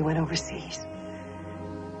when Harry went overseas.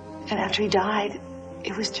 And after he died,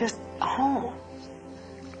 it was just home.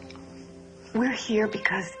 We're here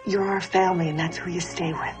because you're our family, and that's who you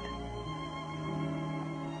stay with.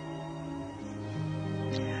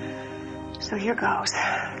 So here goes.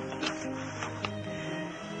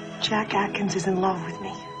 Jack Atkins is in love with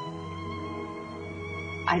me.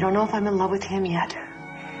 I don't know if I'm in love with him yet,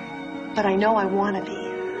 but I know I want to be.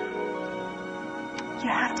 You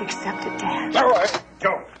have to accept it, Dad. No, I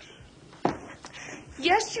don't.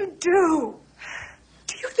 Yes, you do.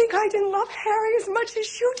 Do you think I didn't love Harry as much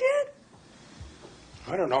as you did?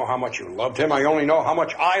 I don't know how much you loved him. I only know how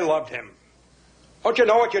much I loved him. Don't you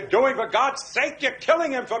know what you're doing? For God's sake, you're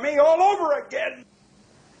killing him for me all over again.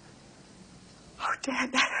 Oh,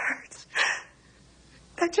 Dad, that hurts.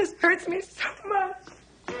 That just hurts me so much.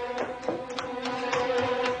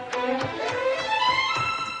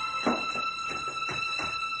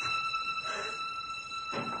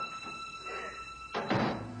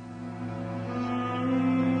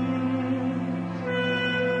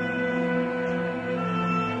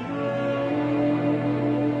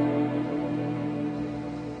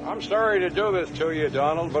 I'm sorry to do this to you,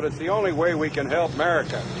 Donald, but it's the only way we can help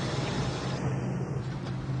America.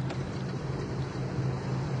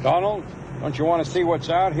 Donald, don't you want to see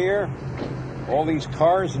what's out here? All these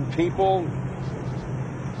cars and people.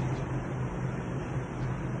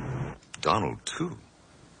 Donald, too?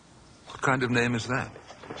 What kind of name is that?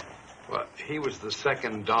 Well, he was the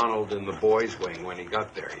second Donald in the boys' wing when he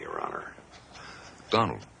got there, Your Honor.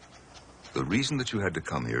 Donald, the reason that you had to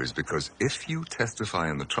come here is because if you testify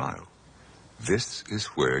in the trial, this is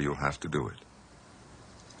where you'll have to do it.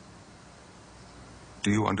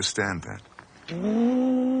 Do you understand that?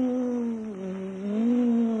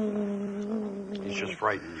 He's just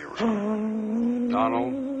frightened, Your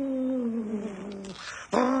Honor.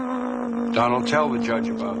 Donald, tell the judge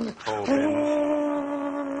about the cold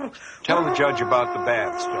bins. Tell the judge about the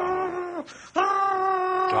baths, Donald.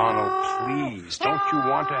 Donald, please, don't you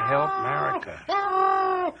want to help America?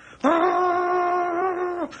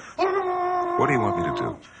 What do you want me to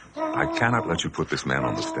do? I cannot let you put this man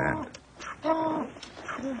on the stand.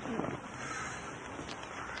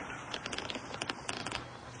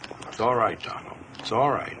 It's all right, Donald. It's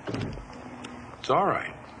all right. It's all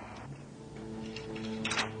right.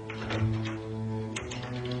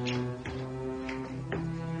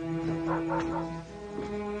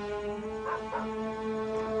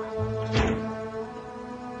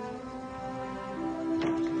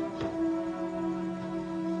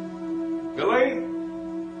 Billy?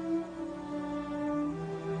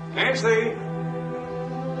 Nancy?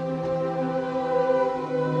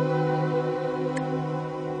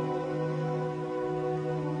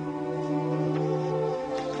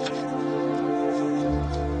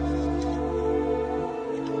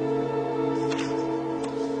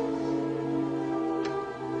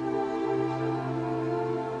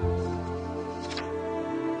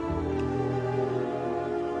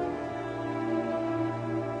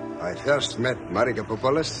 I first met Marika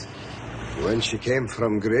Popoulos when she came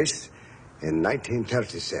from Greece in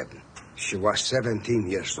 1937. She was 17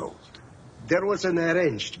 years old. There was an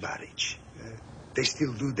arranged marriage. They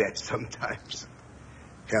still do that sometimes.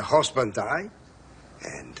 Her husband died,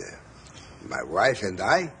 and my wife and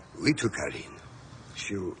I, we took her in.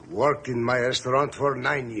 She worked in my restaurant for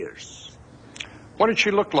 9 years. What did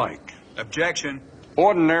she look like? Objection.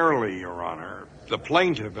 Ordinarily, Your Honor, the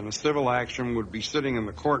plaintiff in a civil action would be sitting in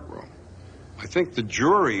the courtroom. I think the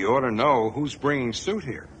jury ought to know who's bringing suit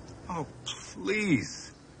here. Oh,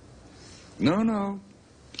 please. No.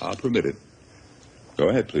 I'll permit it. Go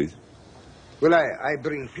ahead, please. Well, I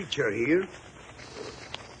bring picture here.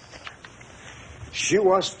 She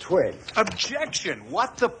was 12. Objection.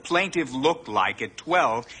 What the plaintiff looked like at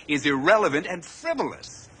 12 is irrelevant and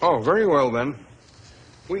frivolous. Oh, very well, then.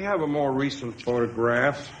 We have a more recent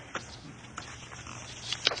photograph.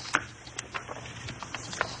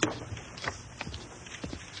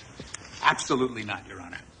 Absolutely not, Your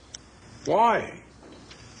Honor. Why?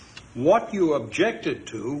 What you objected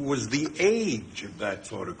to was the age of that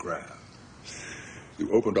photograph.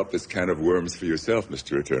 You opened up this can of worms for yourself,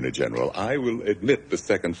 Mr. Attorney General. I will admit the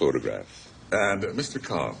second photograph. And, Mr.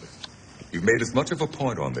 Cobb, you've made as much of a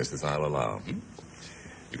point on this as I'll allow.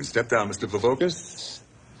 You can step down, Mr. Vivokis,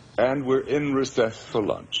 and we're in recess for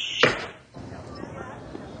lunch.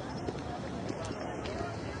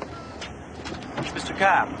 Mr.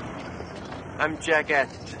 Cobb, I'm Jack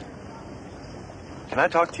Atkins. Can I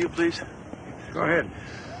talk to you, please? Go ahead.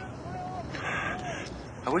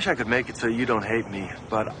 I wish I could make it so you don't hate me,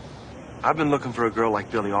 but I've been looking for a girl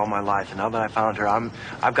like Billy all my life, and now that I found her,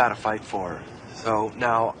 I've got to fight for her. So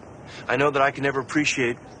now, I know that I can never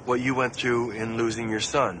appreciate what you went through in losing your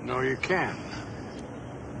son. No, you can't.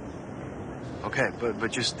 Okay,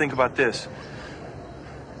 but just think about this.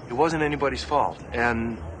 It wasn't anybody's fault,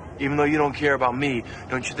 and even though you don't care about me,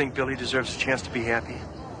 don't you think Billy deserves a chance to be happy?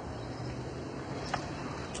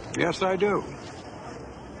 Yes, I do.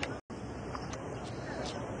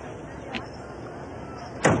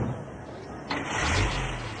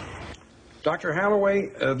 Dr.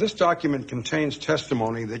 Holloway, this document contains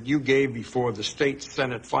testimony that you gave before the State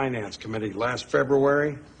Senate Finance Committee last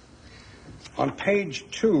February. On page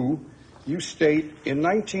 2, you state, in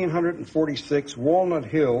 1946, Walnut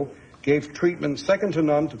Hill gave treatment second to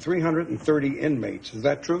none to 330 inmates. Is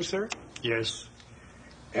that true, sir? Yes.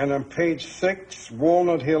 And on page 6,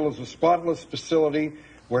 Walnut Hill is a spotless facility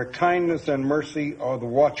where kindness and mercy are the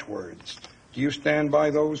watchwords. Do you stand by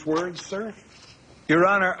those words, sir? Your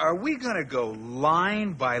Honor, are we going to go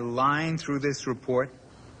line by line through this report?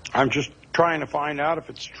 I'm just trying to find out if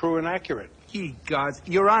it's true and accurate. Ye gods.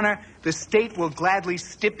 Your Honor, the state will gladly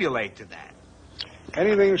stipulate to that.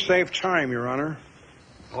 Anything to save time, Your Honor.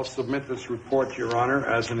 I'll submit this report, Your Honor,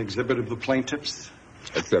 as an exhibit of the plaintiffs.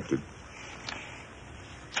 Accepted.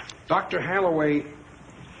 Dr. Halloway,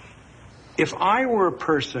 if I were a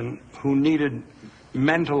person who needed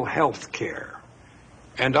mental health care,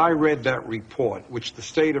 and I read that report, which the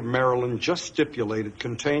state of Maryland just stipulated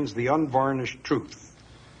contains the unvarnished truth,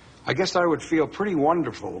 I guess I would feel pretty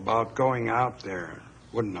wonderful about going out there,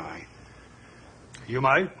 wouldn't I? You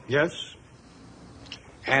might, yes.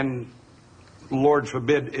 And Lord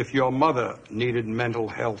forbid, if your mother needed mental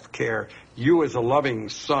health care, you as a loving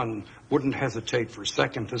son wouldn't hesitate for a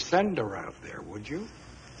second to send her out there, would you?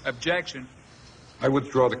 Objection. I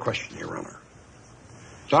withdraw the question, Your Honor.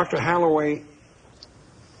 Dr. Halloway,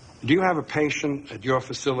 do you have a patient at your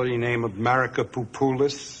facility named Marika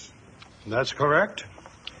Poupoulis? That's correct.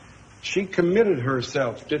 She committed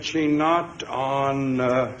herself, did she not, on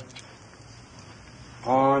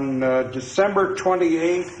December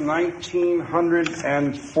 28th,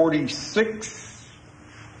 1946?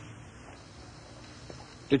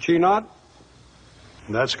 Did she not?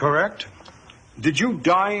 That's correct. Did you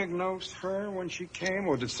diagnose her when she came,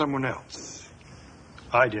 or did someone else?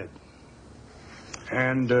 I did.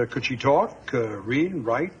 And could she talk, read,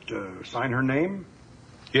 write, sign her name?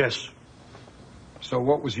 Yes. So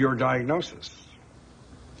what was your diagnosis?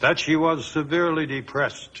 That she was severely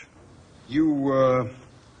depressed. You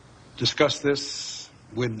discussed this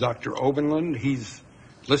with Dr. Obenlund. He's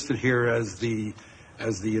listed here as the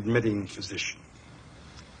admitting physician.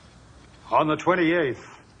 On the 28th,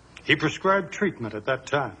 he prescribed treatment at that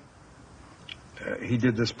time. He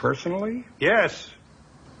did this personally? Yes.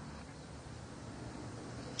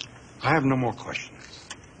 I have no more questions.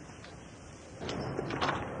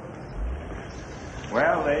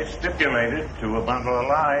 Well, they stipulated to a bundle of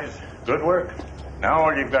lies. Good work. Now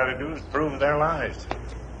all you've got to do is prove their lies.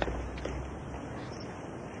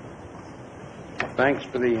 Thanks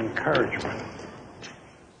for the encouragement.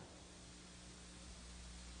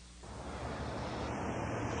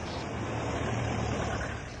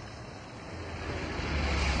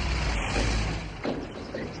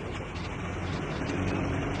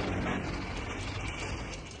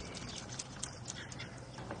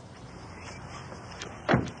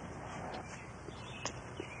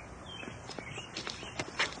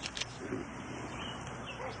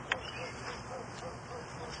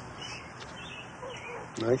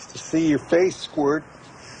 Nice to see your face, Squirt.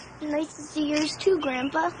 Nice to see yours too,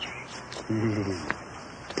 Grandpa.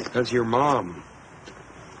 That's your mom.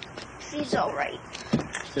 She's all right.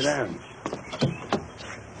 Sit down.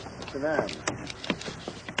 Sit down.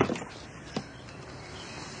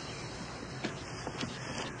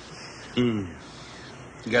 You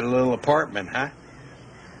got a little apartment, huh?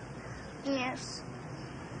 Yes.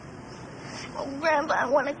 Oh, Grandpa, I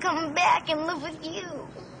want to come back and live with you.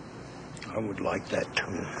 I would like that,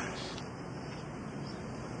 too.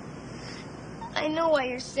 I know why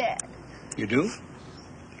you're sad. You do?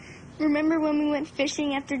 Remember when we went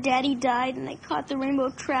fishing after Daddy died and I caught the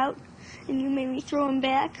rainbow trout and you made me throw him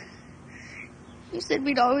back? You said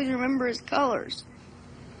we'd always remember his colors.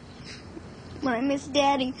 When I miss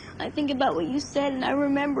Daddy, I think about what you said and I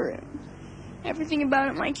remember him. Everything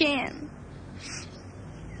about him I can.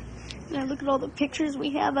 And I look at all the pictures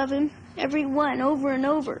we have of him, every one, over and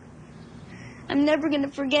over. I'm never going to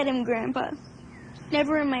forget him, Grandpa.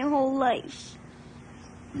 Never in my whole life.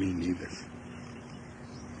 Me neither.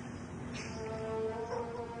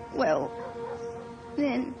 Well,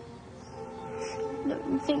 then,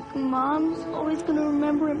 don't you think Mom's always going to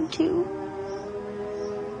remember him, too?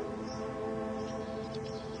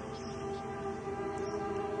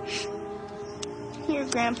 Here,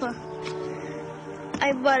 Grandpa.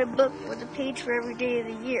 I bought a book with a page for every day of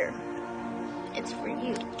the year. It's for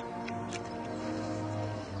you.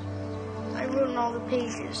 I wrote on all the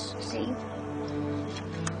pages, see?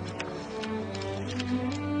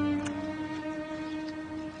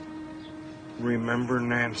 Remember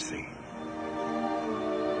Nancy.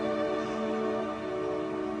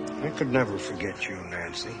 I could never forget you,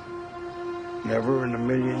 Nancy. Never in a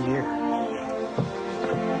million years.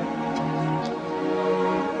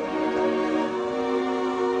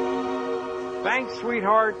 Thanks,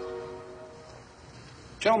 sweetheart.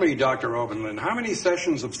 Tell me, Dr. Obenlund, how many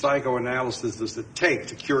sessions of psychoanalysis does it take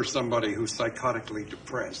to cure somebody who's psychotically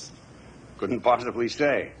depressed? Couldn't possibly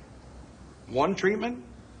say. One treatment?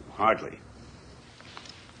 Hardly.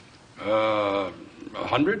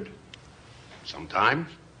 100? Sometimes.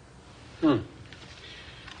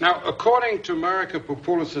 Now, according to Marika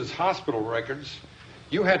Poupoulis' hospital records,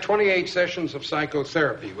 you had 28 sessions of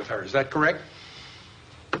psychotherapy with her. Is that correct?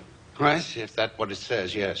 Yes, if that's what it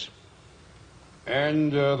says, yes.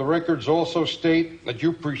 And the records also state that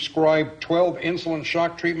you prescribed 12 insulin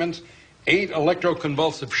shock treatments, 8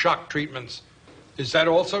 electroconvulsive shock treatments. Is that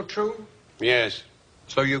also true? Yes.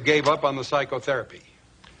 So you gave up on the psychotherapy?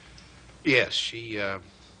 Yes, she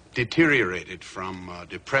deteriorated from a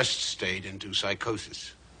depressed state into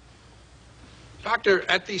psychosis. Doctor,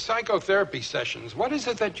 at the psychotherapy sessions, what is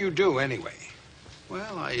it that you do anyway?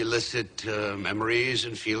 Well, I elicit memories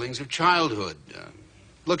and feelings of childhood,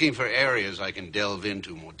 looking for areas I can delve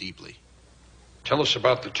into more deeply. Tell us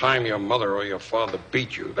about the time your mother or your father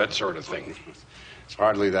beat you, that sort of thing. It's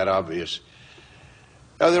hardly that obvious.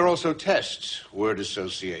 Now, there are also tests, word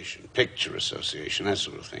association, picture association, that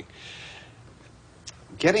sort of thing.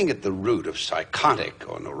 Getting at the root of psychotic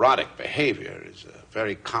or neurotic behavior is a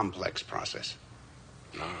very complex process.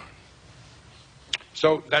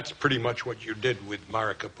 So that's pretty much what you did with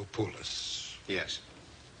Marika Popoulis. Yes.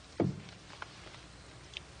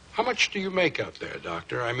 How much do you make out there,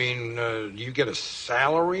 Doctor? I mean, do you get a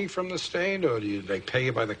salary from the state, or do they pay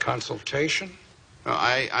you by the consultation? No,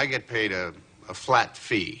 I get paid a flat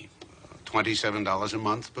fee, $27 a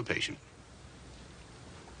month per patient.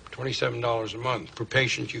 $27 a month per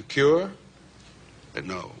patient you cure?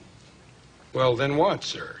 No. Well, then what,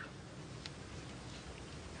 sir?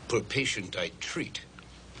 Per patient I treat.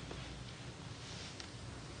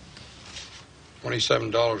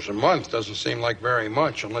 $27 a month doesn't seem like very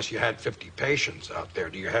much unless you had 50 patients out there.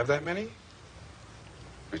 Do you have that many?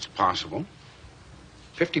 It's possible.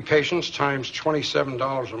 50 patients times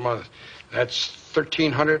 $27 a month. That's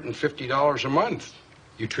 $1,350 a month.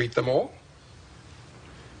 You treat them all?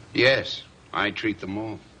 Yes, I treat them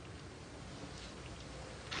all.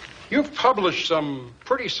 You've published some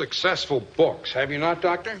pretty successful books, have you not,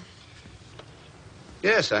 Doctor?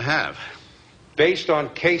 Yes, I have. Based on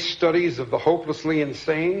case studies of the hopelessly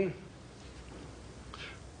insane?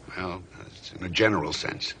 Well, in a general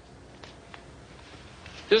sense.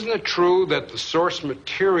 Isn't it true that the source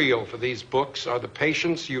material for these books are the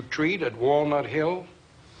patients you treat at Walnut Hill?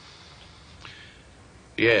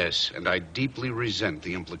 Yes, and I deeply resent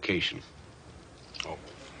the implication. Oh,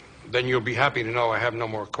 then you'll be happy to know I have no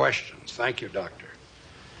more questions. Thank you, Doctor.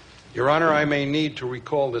 Your Honor, I may need to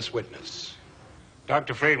recall this witness.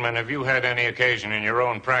 Dr. Friedman, have you had any occasion in your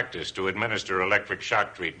own practice to administer electric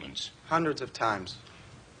shock treatments? Hundreds of times.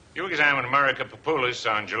 You examined Marika Popoulis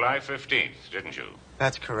on July 15th, didn't you?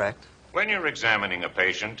 That's correct. When you're examining a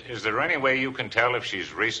patient, is there any way you can tell if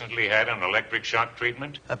she's recently had an electric shock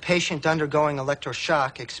treatment? A patient undergoing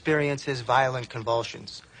electroshock experiences violent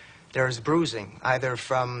convulsions. There is bruising, either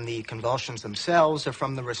from the convulsions themselves or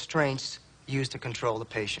from the restraints used to control the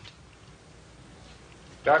patient.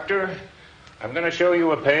 Doctor, I'm going to show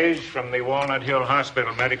you a page from the Walnut Hill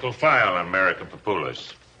Hospital medical file on Marika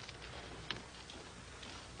Popoulis.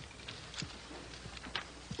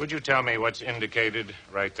 Would you tell me what's indicated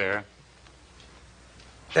right there?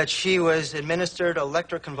 That she was administered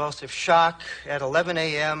electroconvulsive shock at 11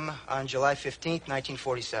 a.m. on July 15th,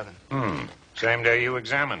 1947. Same day you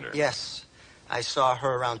examined her? Yes. I saw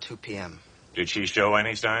her around 2 p.m. Did she show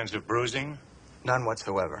any signs of bruising? None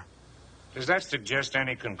whatsoever. Does that suggest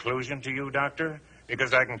any conclusion to you, Doctor?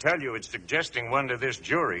 Because I can tell you it's suggesting one to this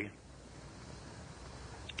jury.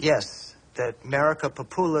 Yes, that Marika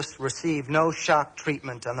Popoulis received no shock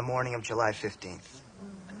treatment on the morning of July 15th.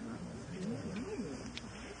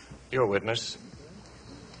 Your witness.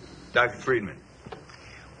 Dr. Friedman,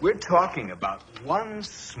 we're talking about one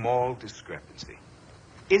small discrepancy.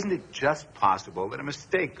 Isn't it just possible that a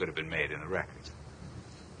mistake could have been made in the records?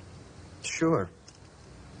 Sure.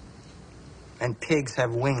 And pigs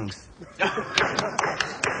have wings.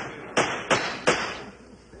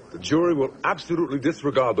 The jury will absolutely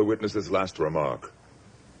disregard the witness's last remark.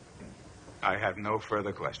 I have no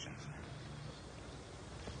further questions.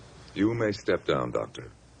 You may step down,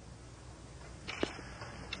 Doctor.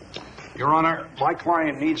 Your Honor, my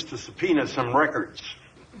client needs to subpoena some records.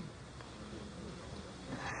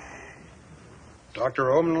 Dr.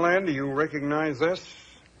 Omenland, do you recognize this?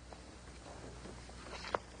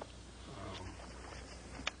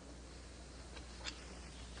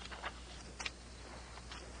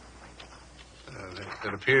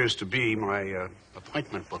 That appears to be my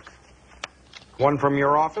appointment book. One from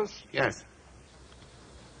your office? Yes.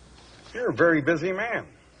 You're a very busy man.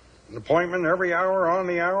 An appointment every hour, on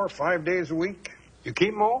the hour, 5 days a week. You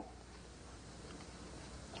keep them all?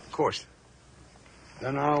 Of course.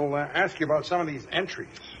 Then I'll ask you about some of these entries.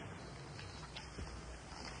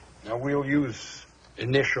 Now, we'll use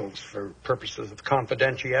initials for purposes of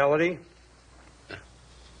confidentiality.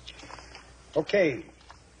 Okay.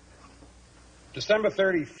 December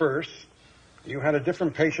 31st, You had a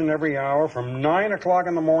different patient every hour from 9 o'clock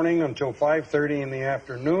in the morning until 5:30 in the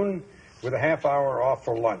afternoon with a half hour off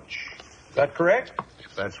for lunch. Is that correct?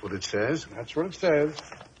 If that's what it says. That's what it says.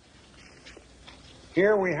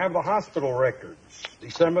 Here we have the hospital records.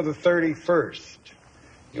 December the 31st.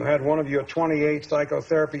 You had one of your 28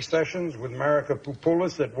 psychotherapy sessions with Marika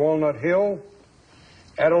Poupoulis at Walnut Hill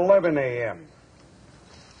at 11 a.m.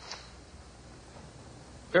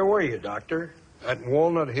 Where were you, doctor? At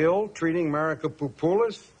Walnut Hill treating Marika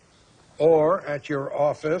Poupoulis, or at your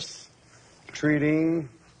office treating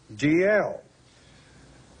DL?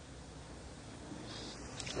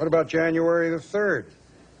 What about January the 3rd?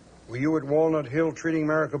 Were you at Walnut Hill treating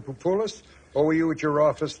Marika Poupoulis, or were you at your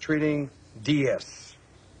office treating DS?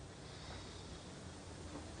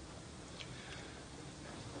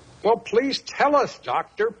 Well, please tell us,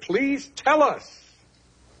 doctor. Please tell us.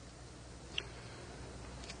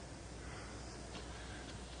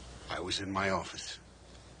 I was in my office.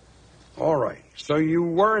 All right. So you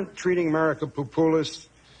weren't treating Marika Poupoulis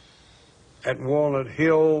at Walnut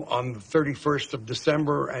Hill on the 31st of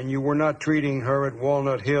December, and you were not treating her at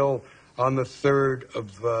Walnut Hill on the 3rd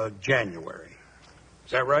of January.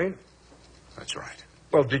 Is that right? That's right.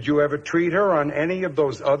 Well, did you ever treat her on any of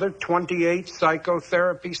those other 28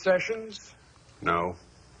 psychotherapy sessions? No.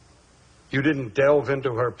 You didn't delve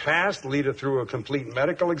into her past, lead her through a complete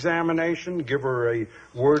medical examination, give her a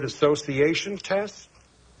word association test?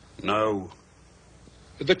 No.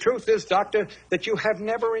 The truth is, doctor, that you have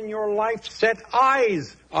never in your life set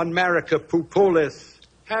eyes on Marika Poupoulis,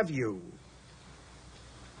 have you?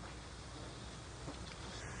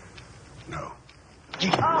 No.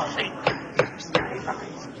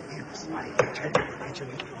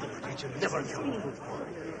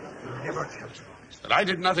 But I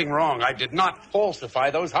did nothing wrong. I did not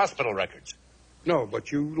falsify those hospital records. No,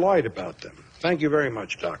 but you lied about them. Thank you very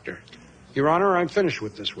much, doctor. Your Honor, I'm finished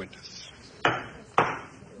with this witness.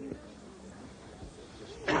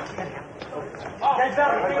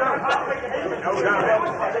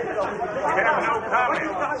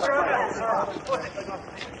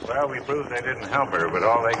 Well, we proved they didn't help her, but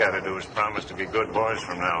all they got to do is promise to be good boys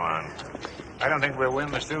from now on. I don't think we'll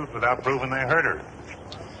win the suit without proving they hurt her.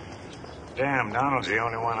 Damn, Donald's the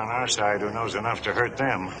only one on our side who knows enough to hurt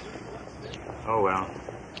them. Oh, well.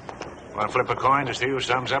 Want to flip a coin to see who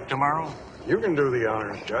sums up tomorrow? You can do the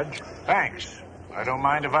honors, Judge. Thanks. I don't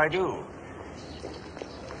mind if I do.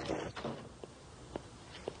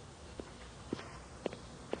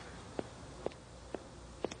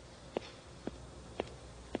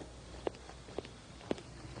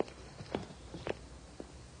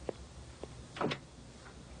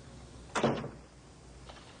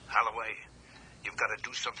 Holloway, you've got to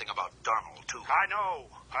do something about Donald, too. I know.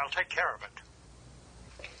 I'll take care of it.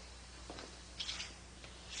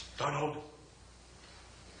 Donald?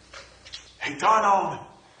 Hey, Donald!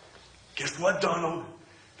 Guess what, Donald?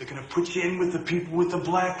 They're gonna put you in with the people with the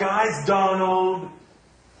black eyes, Donald!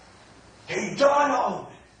 Hey, Donald!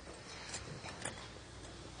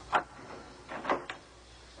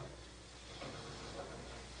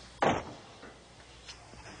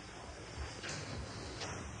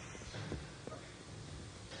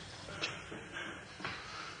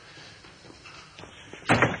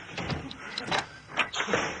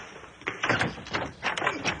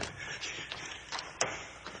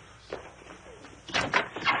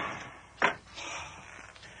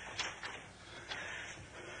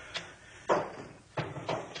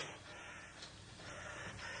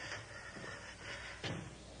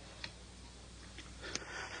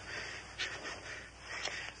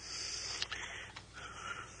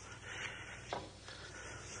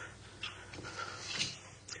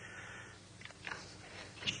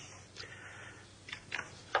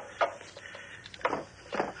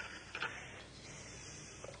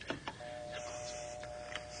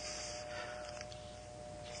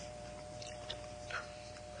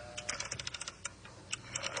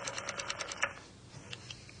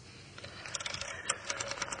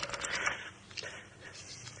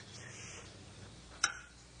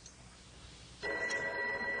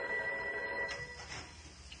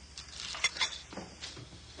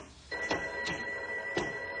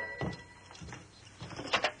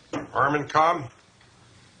 Harmon Cobb?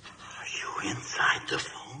 Are you inside the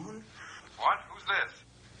phone? What? Who's this?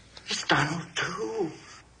 It's Donald, too.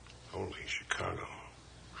 Holy Chicago.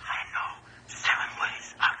 I know. 7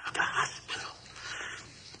 ways out of the hospital.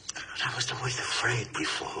 I was always afraid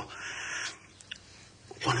before.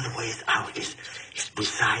 One of the ways out is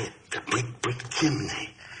beside the big brick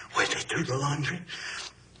chimney where they do the laundry.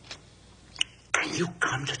 Can you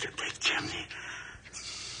come to the big chimney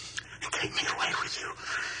and take me away with you?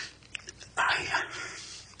 I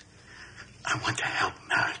I want to help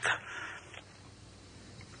America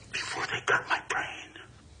before they got my brain.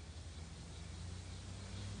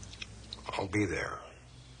 I'll be there.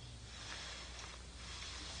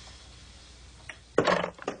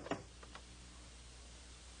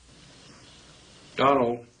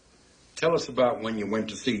 Donald, tell us about when you went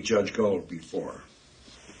to see Judge Gold before.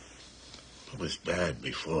 It was bad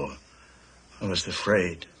before. I was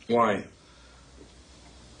afraid. Why?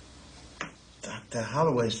 Dr.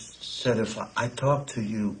 Holloway said if I talked to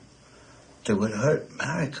you, they would hurt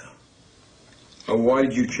America. Oh, why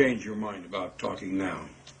did you change your mind about talking now?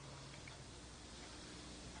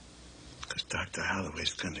 Because Dr.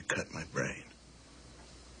 Holloway's going to cut my brain.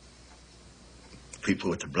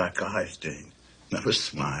 People with the black eyes, they never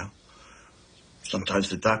smile. Sometimes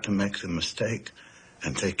the doctor makes a mistake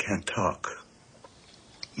and they can't talk.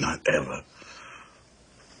 Not ever.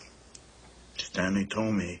 Stanley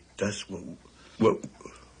told me that's what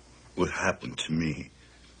would happen to me.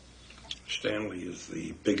 Stanley is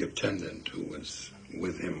the big attendant who was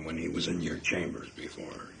with him when he was in your chambers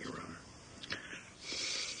before, Your Honor.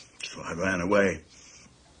 So I ran away.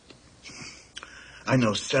 I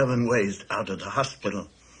know 7 ways out of the hospital.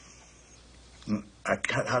 I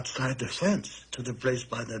got outside the fence to the place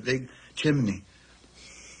by the big chimney.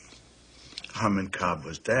 Harmon Cobb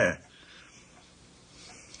was there.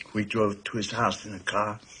 We drove to his house in a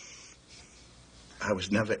car. I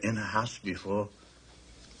was never in a house before.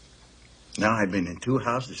 Now I've been in 2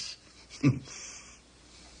 houses.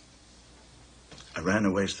 I ran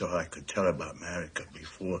away so I could tell about America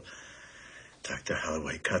before Dr.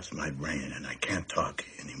 Holloway cuts my brain and I can't talk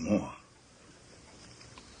anymore.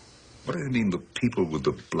 What do you mean, the people with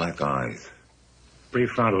the black eyes?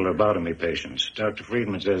 Prefrontal lobotomy patients. Dr.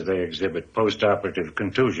 Friedman says they exhibit post-operative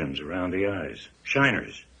contusions around the eyes.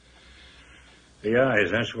 Shiners. The eyes,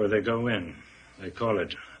 that's where they go in. They call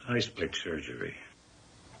it ice pick surgery.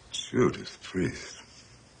 Judas Priest.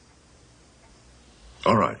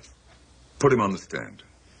 All right. Put him on the stand.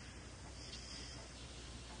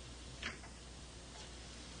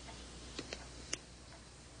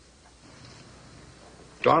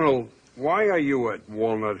 Donald, why are you at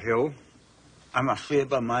Walnut Hill? I'm a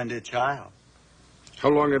feeble-minded child. How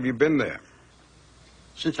long have you been there?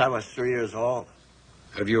 Since I was 3 years old.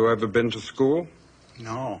 Have you ever been to school?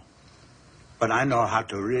 No. But I know how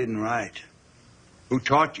to read and write. Who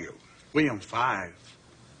taught you? William Five.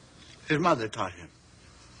 His mother taught him.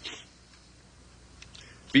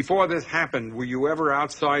 Before this happened, were you ever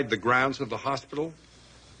outside the grounds of the hospital?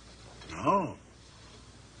 No.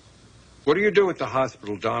 What do you do at the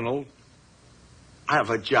hospital, Donald? I have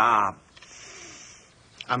a job.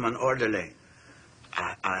 I'm an orderly.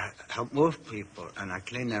 I help move people, and I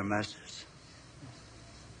clean their messes.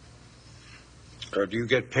 Do you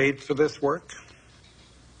get paid for this work?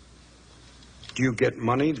 Do you get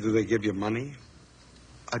money? Do they give you money?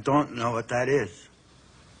 I don't know what that is.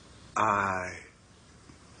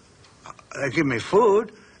 They give me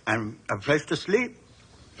food and a place to sleep.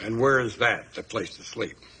 And where is that, the place to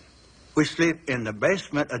sleep? We sleep in the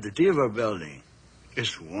basement of the Deaver building.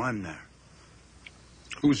 It's warm there.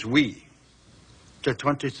 Who's we? There are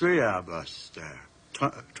 23 of us there.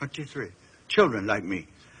 23. Children like me.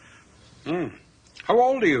 How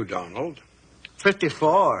old are you, Donald?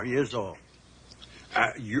 54 years old.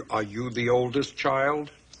 Are you the oldest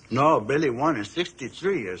child? No, Billy One is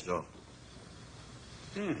 63 years old.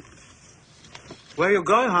 Where you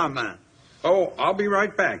going, Harmon? Oh, I'll be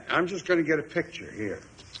right back. I'm just going to get a picture here.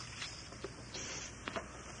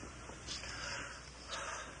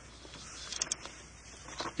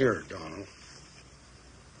 Here, Donald.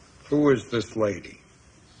 Who is this lady?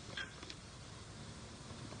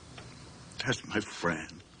 That's my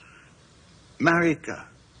friend. Marika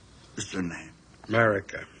is her name.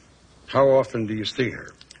 Marika. How often do you see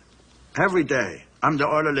her? Every day. I'm the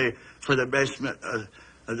orderly for the basement of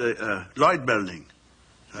the Lloyd building.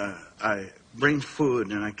 I bring food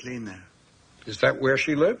and I clean there. Is that where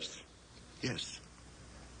she lives? Yes.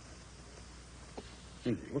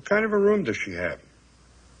 What kind of a room does she have?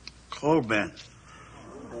 Cold bin.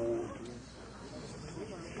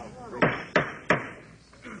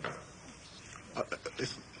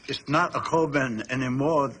 It's not a coal bin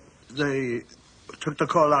anymore. They took the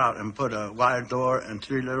coal out and put a wide door and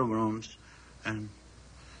 3 little rooms, and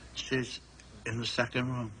she's in the second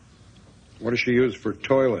room. What does she use for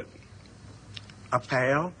toilet? A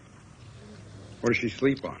pail. What does she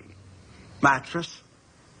sleep on? Mattress.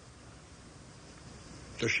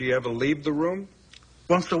 Does she ever leave the room?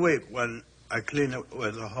 Once a week when I clean it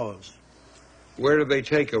with a hose. Where do they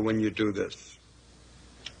take her when you do this?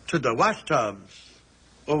 To the wash tubs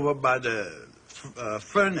over by the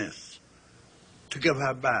furnace to give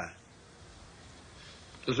her bath.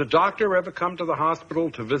 Does a doctor ever come to the hospital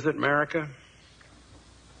to visit America?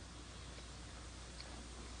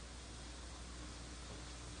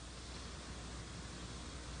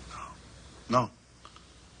 No.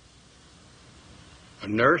 A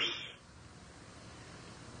nurse?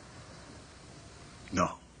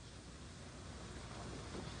 No.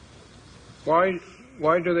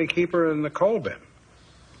 Why do they keep her in the coal bin?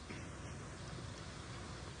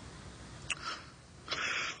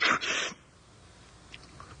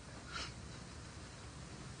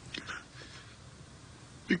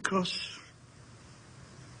 Because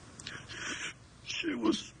she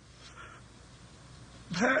was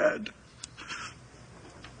bad.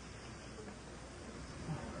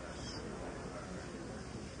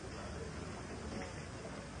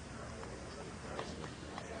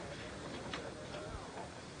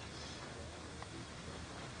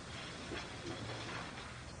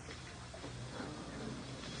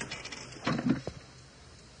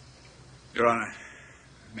 Your Honor,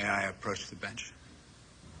 may I approach the bench?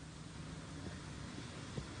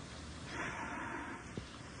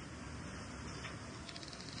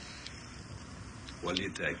 What do you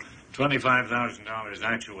take? $25,000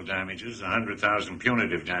 actual damages, $100,000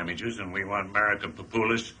 punitive damages, and we want Marika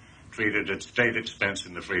Papoulis treated at state expense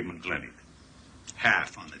in the Friedman Clinic.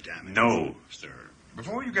 Half on the damages? No, sir.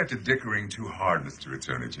 Before you get to dickering too hard, Mr.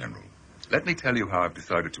 Attorney General, let me tell you how I've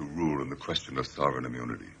decided to rule on the question of sovereign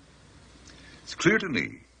immunity. It's clear to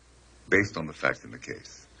me, based on the facts in the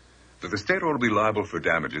case, that the state ought to be liable for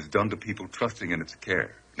damages done to people trusting in its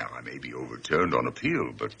care. Now, I may be overturned on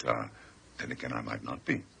appeal, but then again, I might not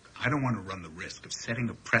be. I don't want to run the risk of setting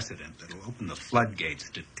a precedent that'll open the floodgates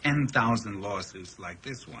to 10,000 lawsuits like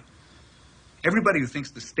this one. Everybody who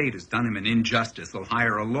thinks the state has done him an injustice will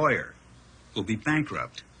hire a lawyer who'll be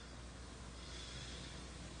bankrupt.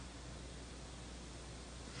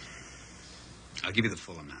 I'll give you the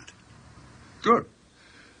full amount. Good.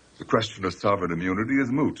 The question of sovereign immunity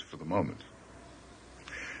is moot for the moment.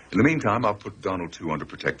 In the meantime, I'll put Donald, too, under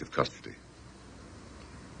protective custody.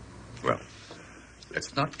 Well,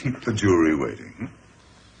 let's not keep the jury waiting.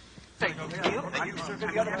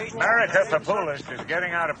 Marika Papoulis is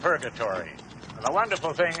getting out of purgatory. The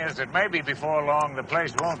wonderful thing is that maybe before long the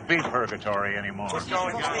place won't be purgatory anymore. Judge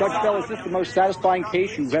Bell, is this the most satisfying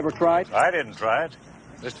case you've ever tried? I didn't try it.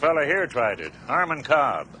 This fella here tried it. Harmon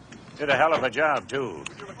Cobb. Did a hell of a job, too.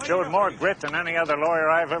 Showed more grit than any other lawyer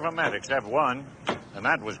I've ever met, except one. And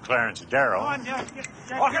that was Clarence Darrow.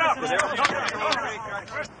 Walk it up.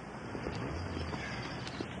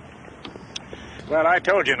 Well, I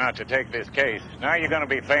told you not to take this case. Now you're going to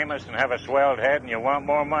be famous and have a swelled head and you want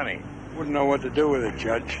more money. Wouldn't know what to do with it,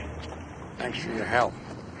 Judge. Thanks for your help.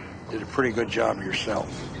 Did a pretty good job yourself.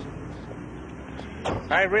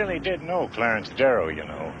 I really did know Clarence Darrow, you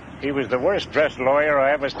know. He was the worst-dressed lawyer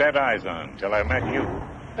I ever set eyes on till I met you.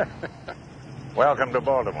 Welcome to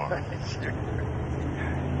Baltimore.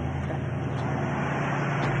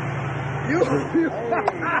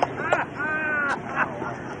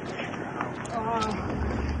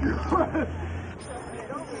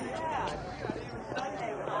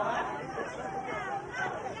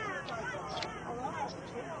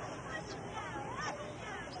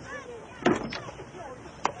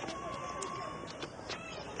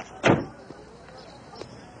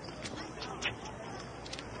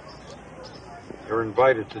 You're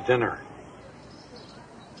invited to dinner.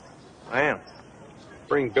 I am.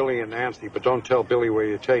 Bring Billy and Nancy, but don't tell Billy where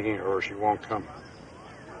you're taking her or she won't come.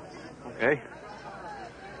 Okay.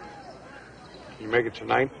 Can you make it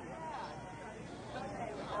tonight?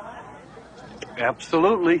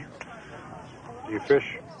 Absolutely. Do you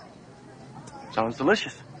fish? Sounds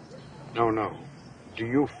delicious. No. Do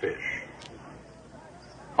you fish?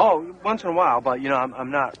 Oh, once in a while, but,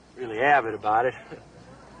 I'm not really avid about it.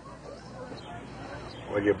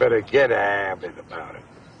 Well, you better get avid about it.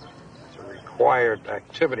 It's a required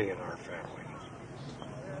activity in our family.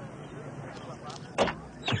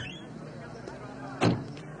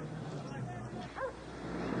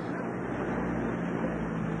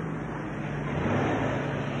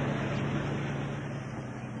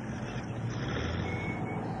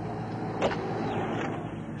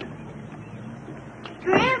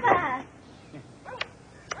 Grandpa!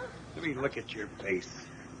 Let me look at your face.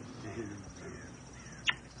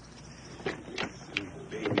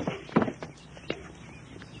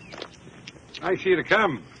 Nice of you to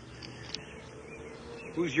come.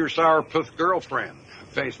 Who's your sourpuss girlfriend?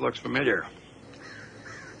 Face looks familiar.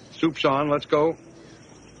 Soup's on, let's go.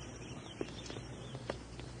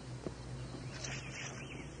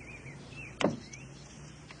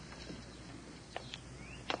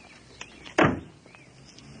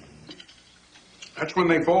 That's when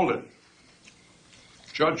they folded.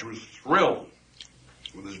 Judge was thrilled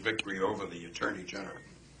with his victory over the Attorney General.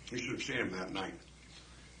 You should have seen him that night.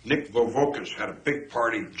 Nick Vovokas had a big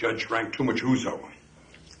party. Judge drank too much ouzo.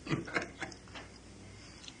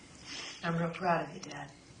 I'm real proud of you,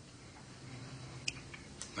 Dad.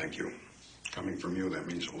 Thank you. Coming from you, that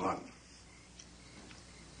means a lot.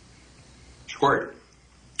 Squirt,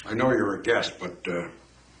 I know you're a guest, but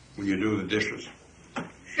will you do the dishes?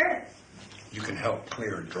 Sure. You can help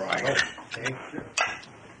clear and dry. Okay.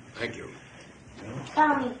 Thank you.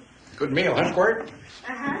 Tommy. Good meal, huh, Squirt?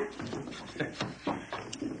 Uh-huh.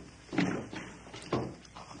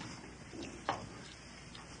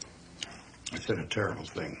 I said a terrible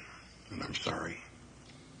thing, and I'm sorry.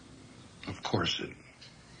 Of course, it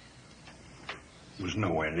was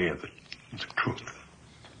nowhere near the truth.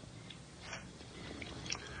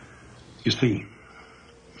 You see,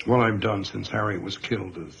 what I've done since Harry was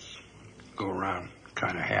killed is go around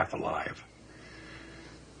kind of half alive.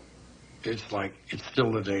 It's like it's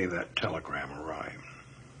still the day that telegram arrived.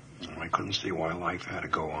 I couldn't see why life had to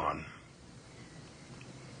go on.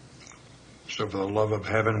 So for the love of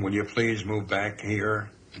heaven, will you please move back here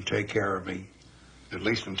and take care of me? At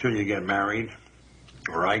least until you get married,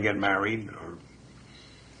 or I get married, or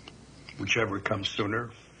whichever comes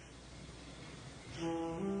sooner.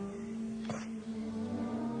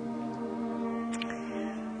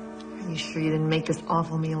 Are you sure you didn't make this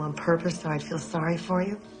awful meal on purpose so I'd feel sorry for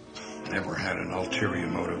you? Never had an ulterior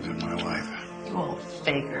motive in my life. You old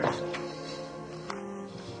faker.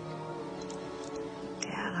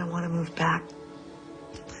 Dad, I want to move back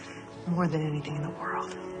more than anything in the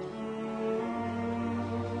world.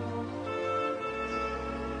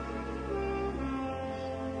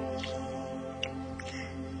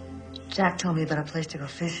 Jack told me about a place to go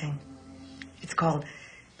fishing. It's called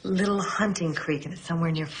Little Hunting Creek, and it's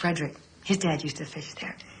somewhere near Frederick. His dad used to fish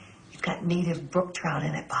there. It's got native brook trout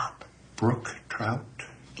in it, Bob. Brook trout?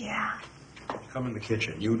 Yeah. Come in the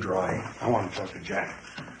kitchen. You dry. I want to talk to Jack.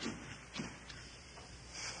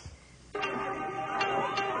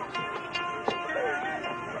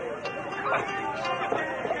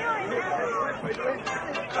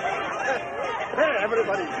 Hey,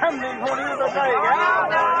 everybody, come in for the day,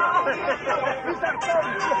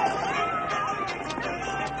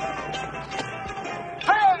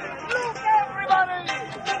 Hey, look, everybody!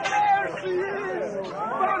 There she is!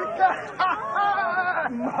 Monica!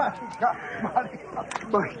 Monica!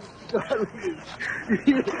 My darling!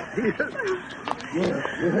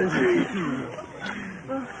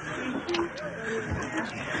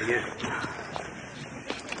 Yes.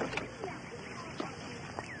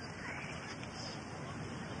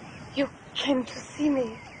 You came to see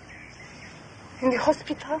me in the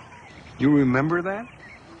hospital? You remember that?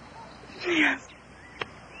 Yes.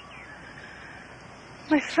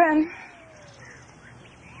 My friend.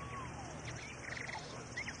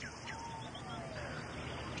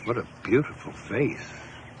 What a beautiful face.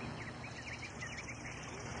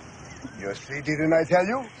 You see, didn't I tell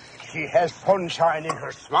you? She has sunshine in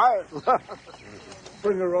her smile.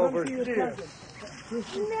 Bring her over here.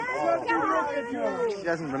 She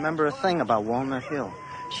doesn't remember a thing about Walnut Hill.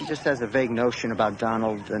 She just has a vague notion about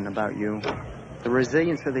Donald and about you. The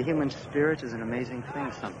resilience of the human spirit is an amazing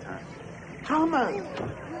thing sometimes. Harmon!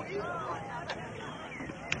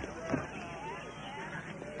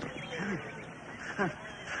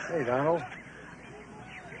 Hey, Donald.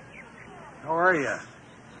 How are you?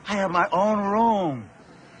 I have my own room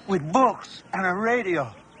with books and a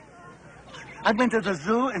radio. I've been to the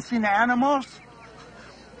zoo and seen the animals.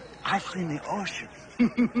 I've seen the ocean.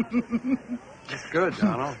 That's good,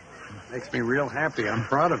 Donald. Makes me real happy. I'm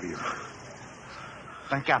proud of you.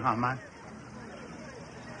 Thank you, Harmon.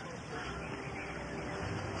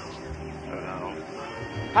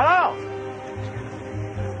 Hello?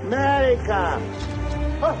 America!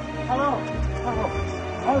 Oh, hello.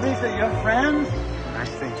 Oh, these are your friends?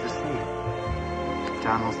 Nice thing to see.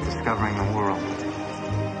 Donald's discovering the world.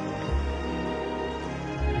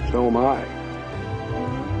 So am I.